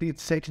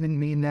 Corinthians 6 didn't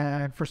mean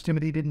that. 1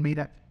 Timothy didn't mean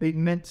that. They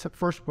meant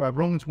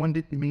Romans 1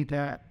 didn't mean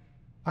that.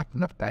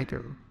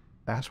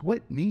 That's what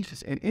it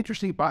means. And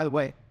interesting, by the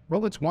way,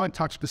 Romans 1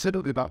 talks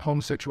specifically about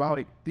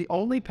homosexuality. The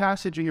only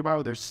passage in your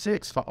Bible, there's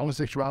 6 about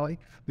homosexuality.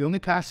 The only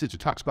passage that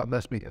talks about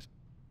lesbianism,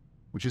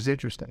 which is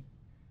interesting.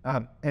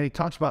 And he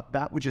talks about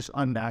that which is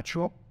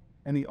unnatural.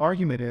 And the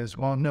argument is,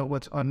 well, no,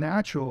 what's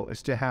unnatural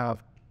is to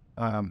have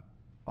a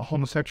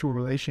homosexual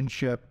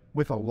relationship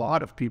with a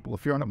lot of people.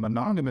 If you're in a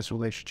monogamous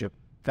relationship,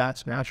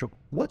 that's natural.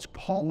 What's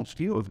Paul's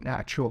view of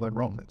natural in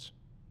Romans?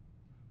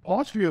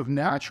 Paul's view of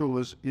natural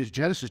is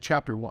Genesis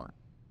chapter 1.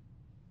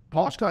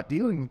 Paul's not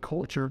dealing with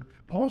culture.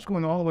 Paul's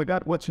going all the way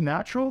back. What's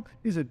natural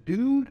is a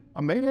dude,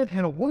 a man,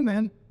 and a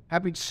woman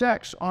having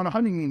sex on a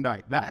honeymoon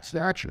night. That's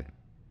natural.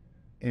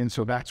 And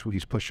so that's what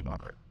he's pushing on.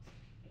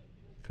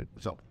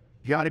 So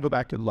you got to go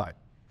back to the light.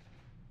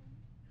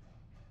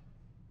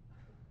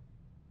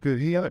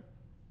 Good.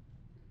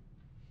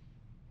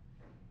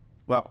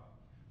 Well,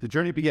 the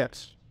journey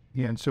begins.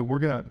 And so we're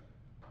gonna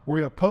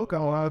poke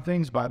on a lot of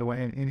things, by the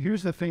way. And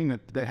here's the thing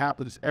that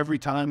happens every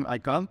time I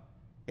come.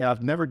 And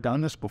I've never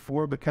done this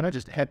before, but can I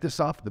just head this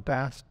off the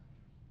past?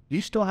 Do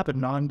you still have a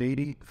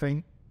non-dating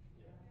thing?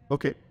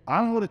 Okay, I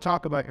don't want to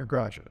talk about your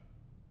graduate.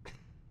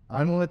 I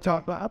don't want to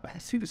talk about, I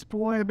see this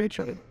boy, I made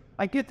sure.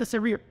 I get this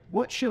every year.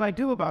 What should I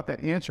do about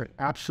that? Answer it.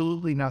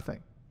 Absolutely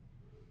nothing.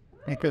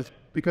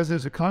 Because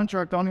there's a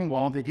contract on the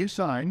wall that you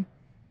sign,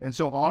 and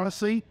so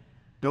honestly,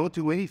 don't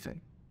do anything.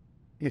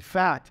 In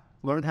fact,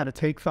 learn how to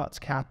take thoughts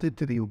captive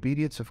to the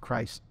obedience of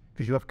Christ,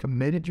 because you have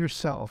committed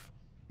yourself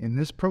in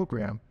this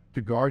program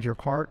to guard your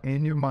heart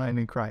and your mind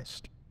in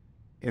Christ.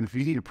 And if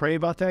you need to pray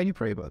about that, you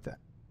pray about that.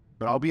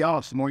 But I'll be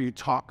honest, the more you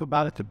talk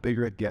about it, the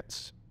bigger it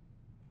gets.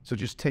 So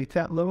just take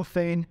that little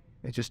thing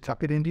and just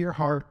tuck it into your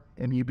heart,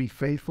 and you be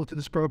faithful to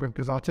this program.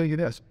 Because I'll tell you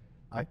this,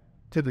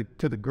 to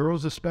the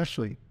girls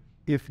especially,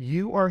 if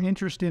you are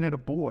interested in a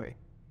boy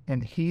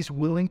and he's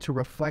willing to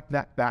reflect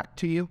that back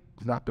to you,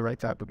 he's not the right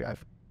type of guy.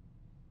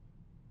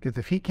 Because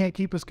if he can't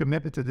keep his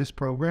commitment to this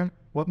program,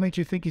 what makes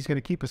you think he's going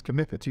to keep his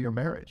commitment to your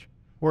marriage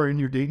or in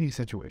your dating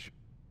situation?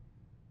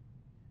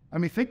 I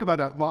mean, think about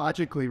that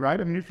logically,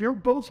 right? I mean, if you're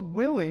both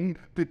willing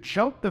to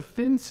jump the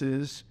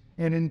fences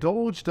and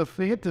indulge the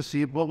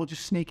fantasy of, well, we'll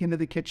just sneak into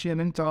the kitchen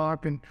and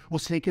talk, and we'll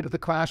sneak into the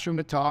classroom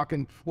and talk,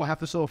 and we'll have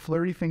this little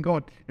flirty thing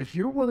going. If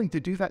you're willing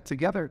to do that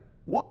together,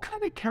 what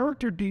kind of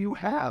character do you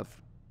have?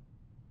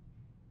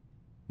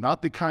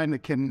 Not the kind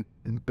that can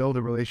build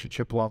a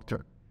relationship long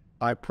term.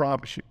 I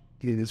promise you,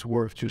 it is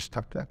worth just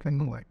tuck that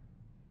thing away.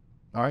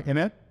 All right,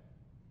 amen?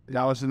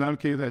 Now, is it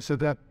okay that I said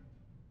that?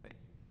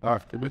 All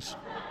right, it was...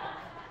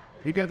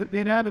 Because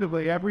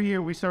inevitably, every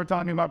year we start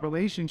talking about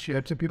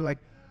relationships, and people are like,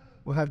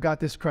 well, I've got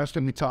this crust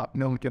on the top.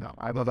 No, get out.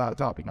 I love that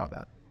topic, not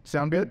that.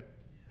 Sound good?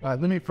 Let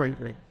me pray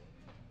for you.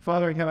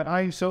 Father in heaven,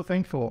 I am so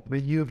thankful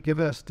that you have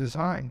given us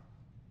design.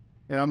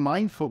 And I'm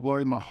mindful,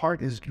 Lord, my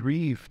heart is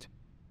grieved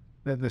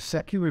that the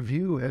secular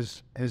view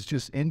has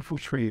just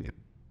infiltrated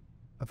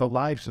the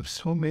lives of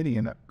so many,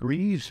 and it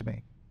grieves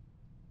me.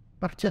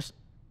 Not just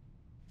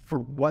for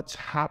what's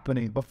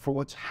happening, but for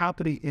what's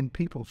happening in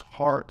people's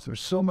hearts. There's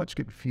so much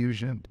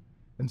confusion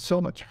and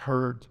so much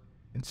hurt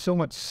and so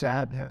much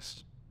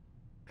sadness.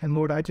 And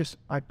Lord,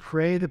 I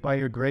pray that by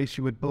your grace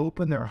you would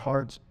open their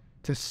hearts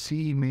to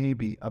see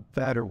maybe a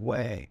better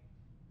way,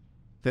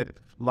 that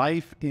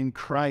life in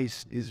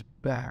Christ is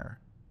better,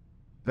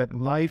 that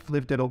life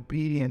lived in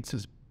obedience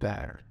is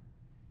better,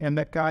 and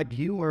that God,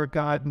 you are a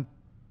God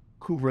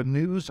who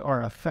renews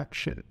our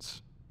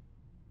affections.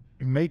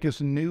 You make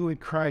us new in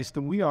Christ,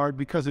 and we are,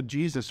 because of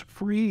Jesus,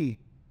 free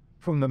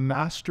from the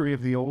mastery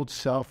of the old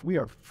self. We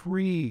are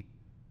free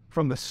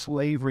from the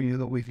slavery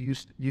that we've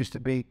used to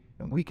be,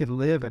 and we can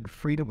live in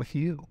freedom with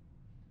you.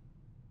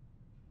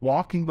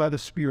 Walking by the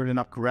Spirit and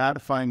not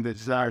gratifying the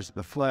desires of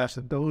the flesh,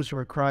 and those who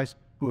are Christ,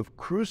 who have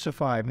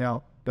crucified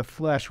now the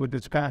flesh with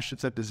its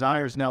passions and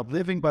desires, now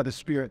living by the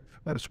Spirit,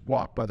 let us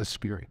walk by the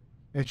Spirit.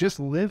 And just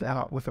live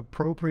out with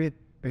appropriate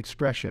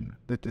expression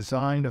the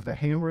design of the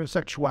hammer of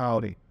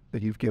sexuality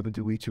that you've given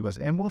to each of us.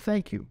 And we'll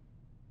thank you,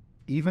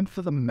 even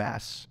for the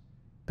mess,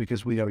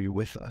 because we know you're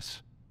with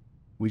us.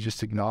 We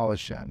just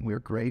acknowledge that, and we're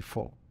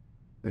grateful.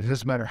 It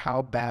doesn't matter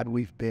how bad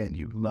we've been,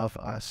 you love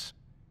us,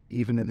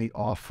 even in the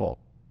awful.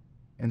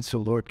 And so,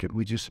 Lord, could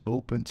we just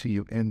open to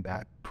you in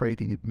that, pray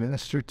that you'd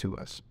minister to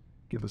us.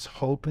 Give us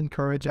hope and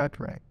courage, I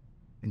pray.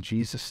 In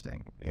Jesus'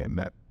 name,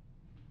 amen.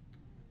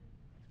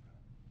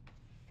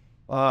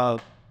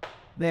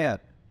 Man,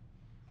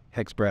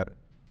 Hex Brad.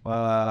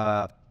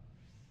 I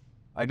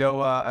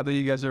know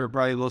you guys are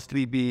probably a little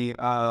sleepy,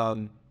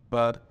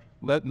 but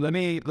let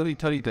me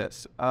tell you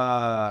this.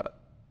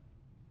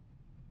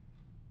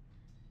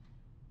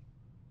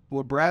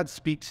 what Brad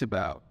speaks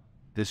about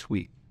this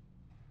week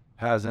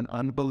has an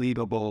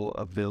unbelievable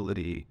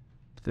ability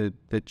to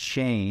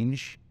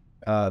change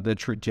the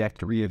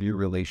trajectory of your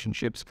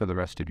relationships for the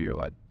rest of your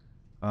life.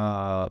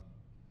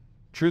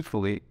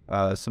 Truthfully,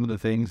 some of the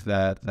things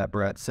that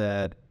Brad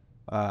said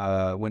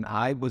when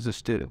I was a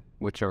student,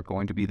 which are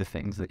going to be the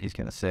things that he's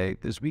going to say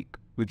this week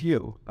with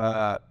you,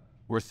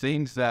 were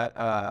things that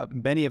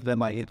many of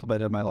them I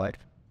implemented in my life,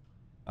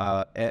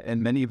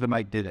 and many of them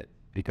I did it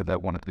because I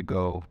wanted to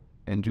go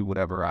and do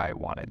whatever I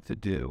wanted to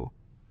do.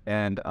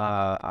 And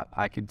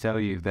I can tell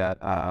you that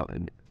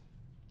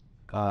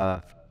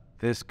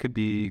this could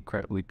be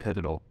incredibly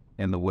pivotal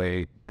in the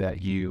way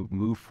that you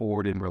move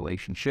forward in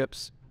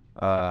relationships.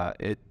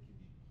 It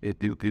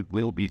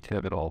will be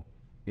pivotal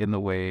in the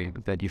way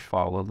that you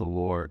follow the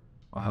Lord.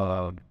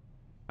 I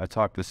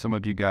talked to some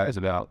of you guys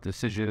about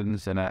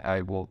decisions, and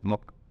I will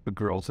look the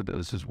girls at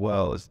those as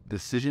well. As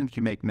decisions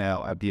you make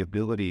now have the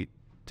ability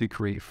to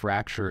create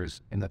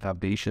fractures in the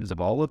foundations of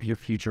all of your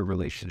future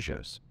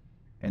relationships.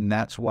 And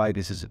that's why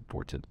this is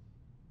important.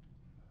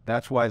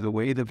 That's why the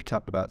way that we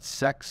talk about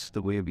sex,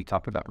 the way we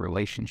talk about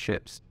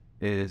relationships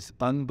is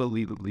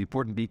unbelievably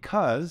important,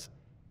 because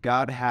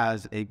God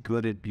has a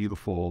good and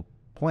beautiful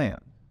plan.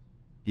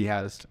 He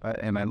has,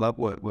 and I love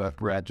what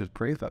Brad just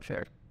prayed about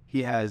there.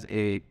 He has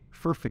a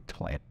perfect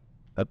plan,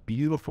 a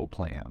beautiful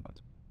plan,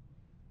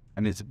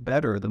 and it's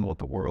better than what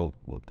the world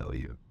will tell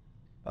you.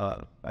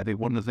 I think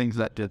one of the things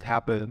that did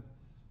happen,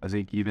 I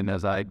think even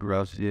as I grew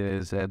up,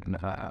 is an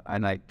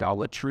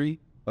idolatry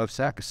of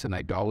sex, an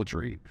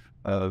idolatry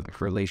of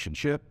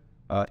relationship,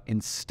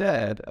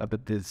 instead of a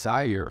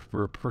desire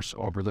for a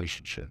personal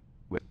relationship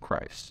with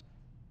Christ.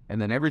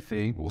 And then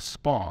everything will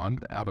spawn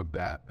out of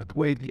that. The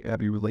way you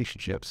have your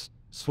relationships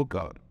will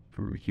go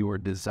through your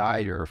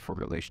desire for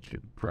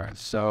relationship with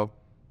Christ. So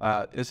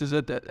this is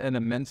an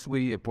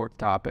immensely important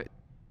topic.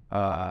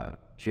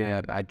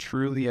 Jan, I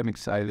truly am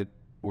excited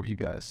for you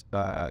guys.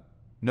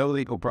 Know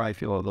that you'll probably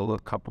feel a little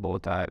uncomfortable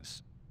at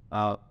times.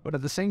 But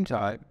at the same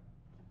time,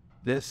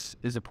 this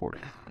is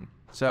important.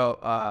 So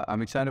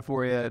I'm excited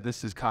for you.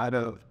 This is kind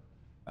of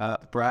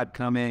Brad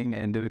coming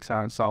and doing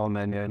Silent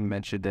Solomon, and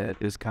mentioned that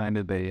is kind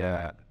of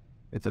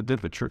it's a bit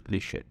of a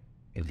tradition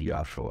in the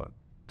Joshua.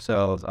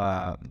 So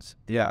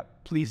yeah,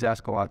 please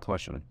ask a lot of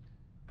questions.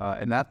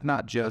 And that's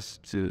not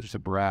just to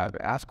Brad.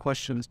 Ask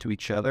questions to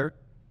each other,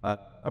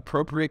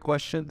 appropriate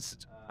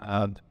questions,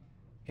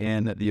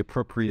 in the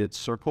appropriate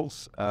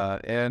circles,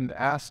 and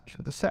ask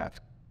the staff.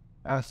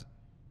 Ask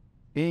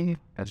me,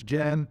 as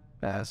Jen,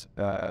 as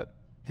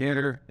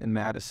Tanner and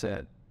Matt has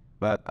said.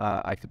 But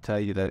I can tell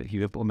you that if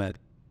you implement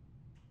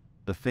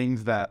the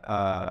things that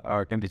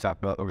are going to be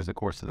talked about over the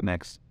course of the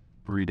next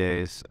 3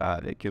 days,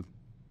 it could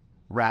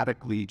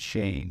radically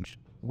change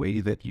the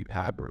way that you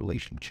have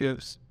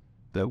relationships,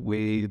 the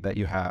way that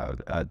you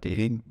have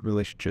dating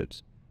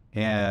relationships.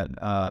 And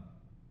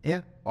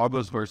yeah, all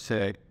those verses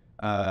say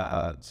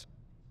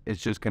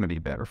it's just going to be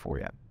better for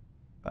you.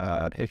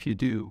 If you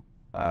do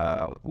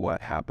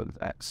what happens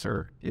at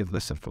Sir, you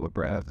listen for what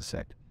Brad has to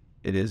say.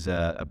 It is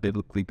a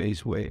biblically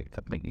based way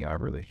of making our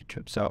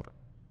relationship. So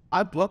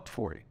I plucked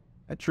for you.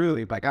 I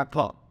truly, I got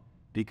plucked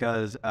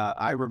because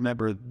I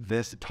remember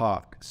this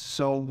talk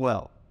so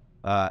well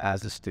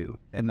as a student,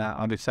 and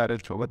I'm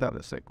excited to what that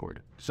is like for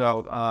you.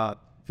 So I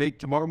think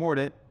tomorrow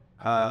morning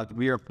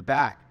we are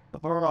back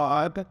at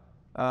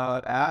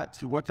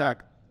what time?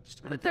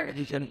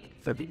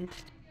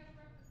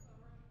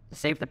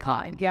 Save the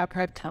time. Yeah,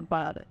 prep time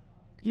about it.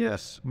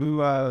 Yes, we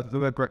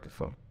have breakfast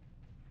phone.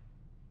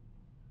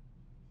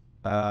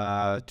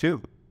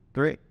 2,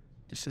 3.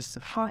 This is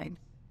fine.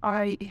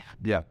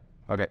 Yeah.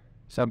 Okay.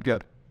 Sounds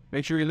good.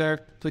 Make sure you're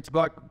there. 6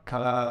 o'clock.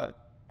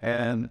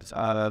 And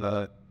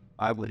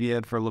I will be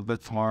in for a little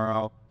bit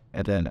tomorrow,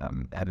 and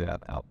then headed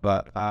out.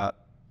 But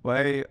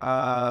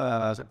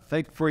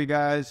thank you for you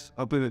guys.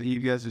 Hope that you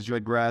guys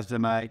enjoyed Graz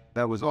tonight.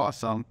 That was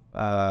awesome.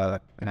 An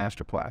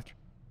Astroplast.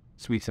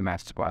 Sweet some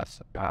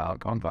Astroplast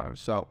on fire.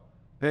 So,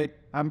 hey,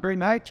 have a great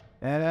night,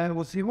 and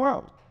we'll see you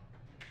tomorrow.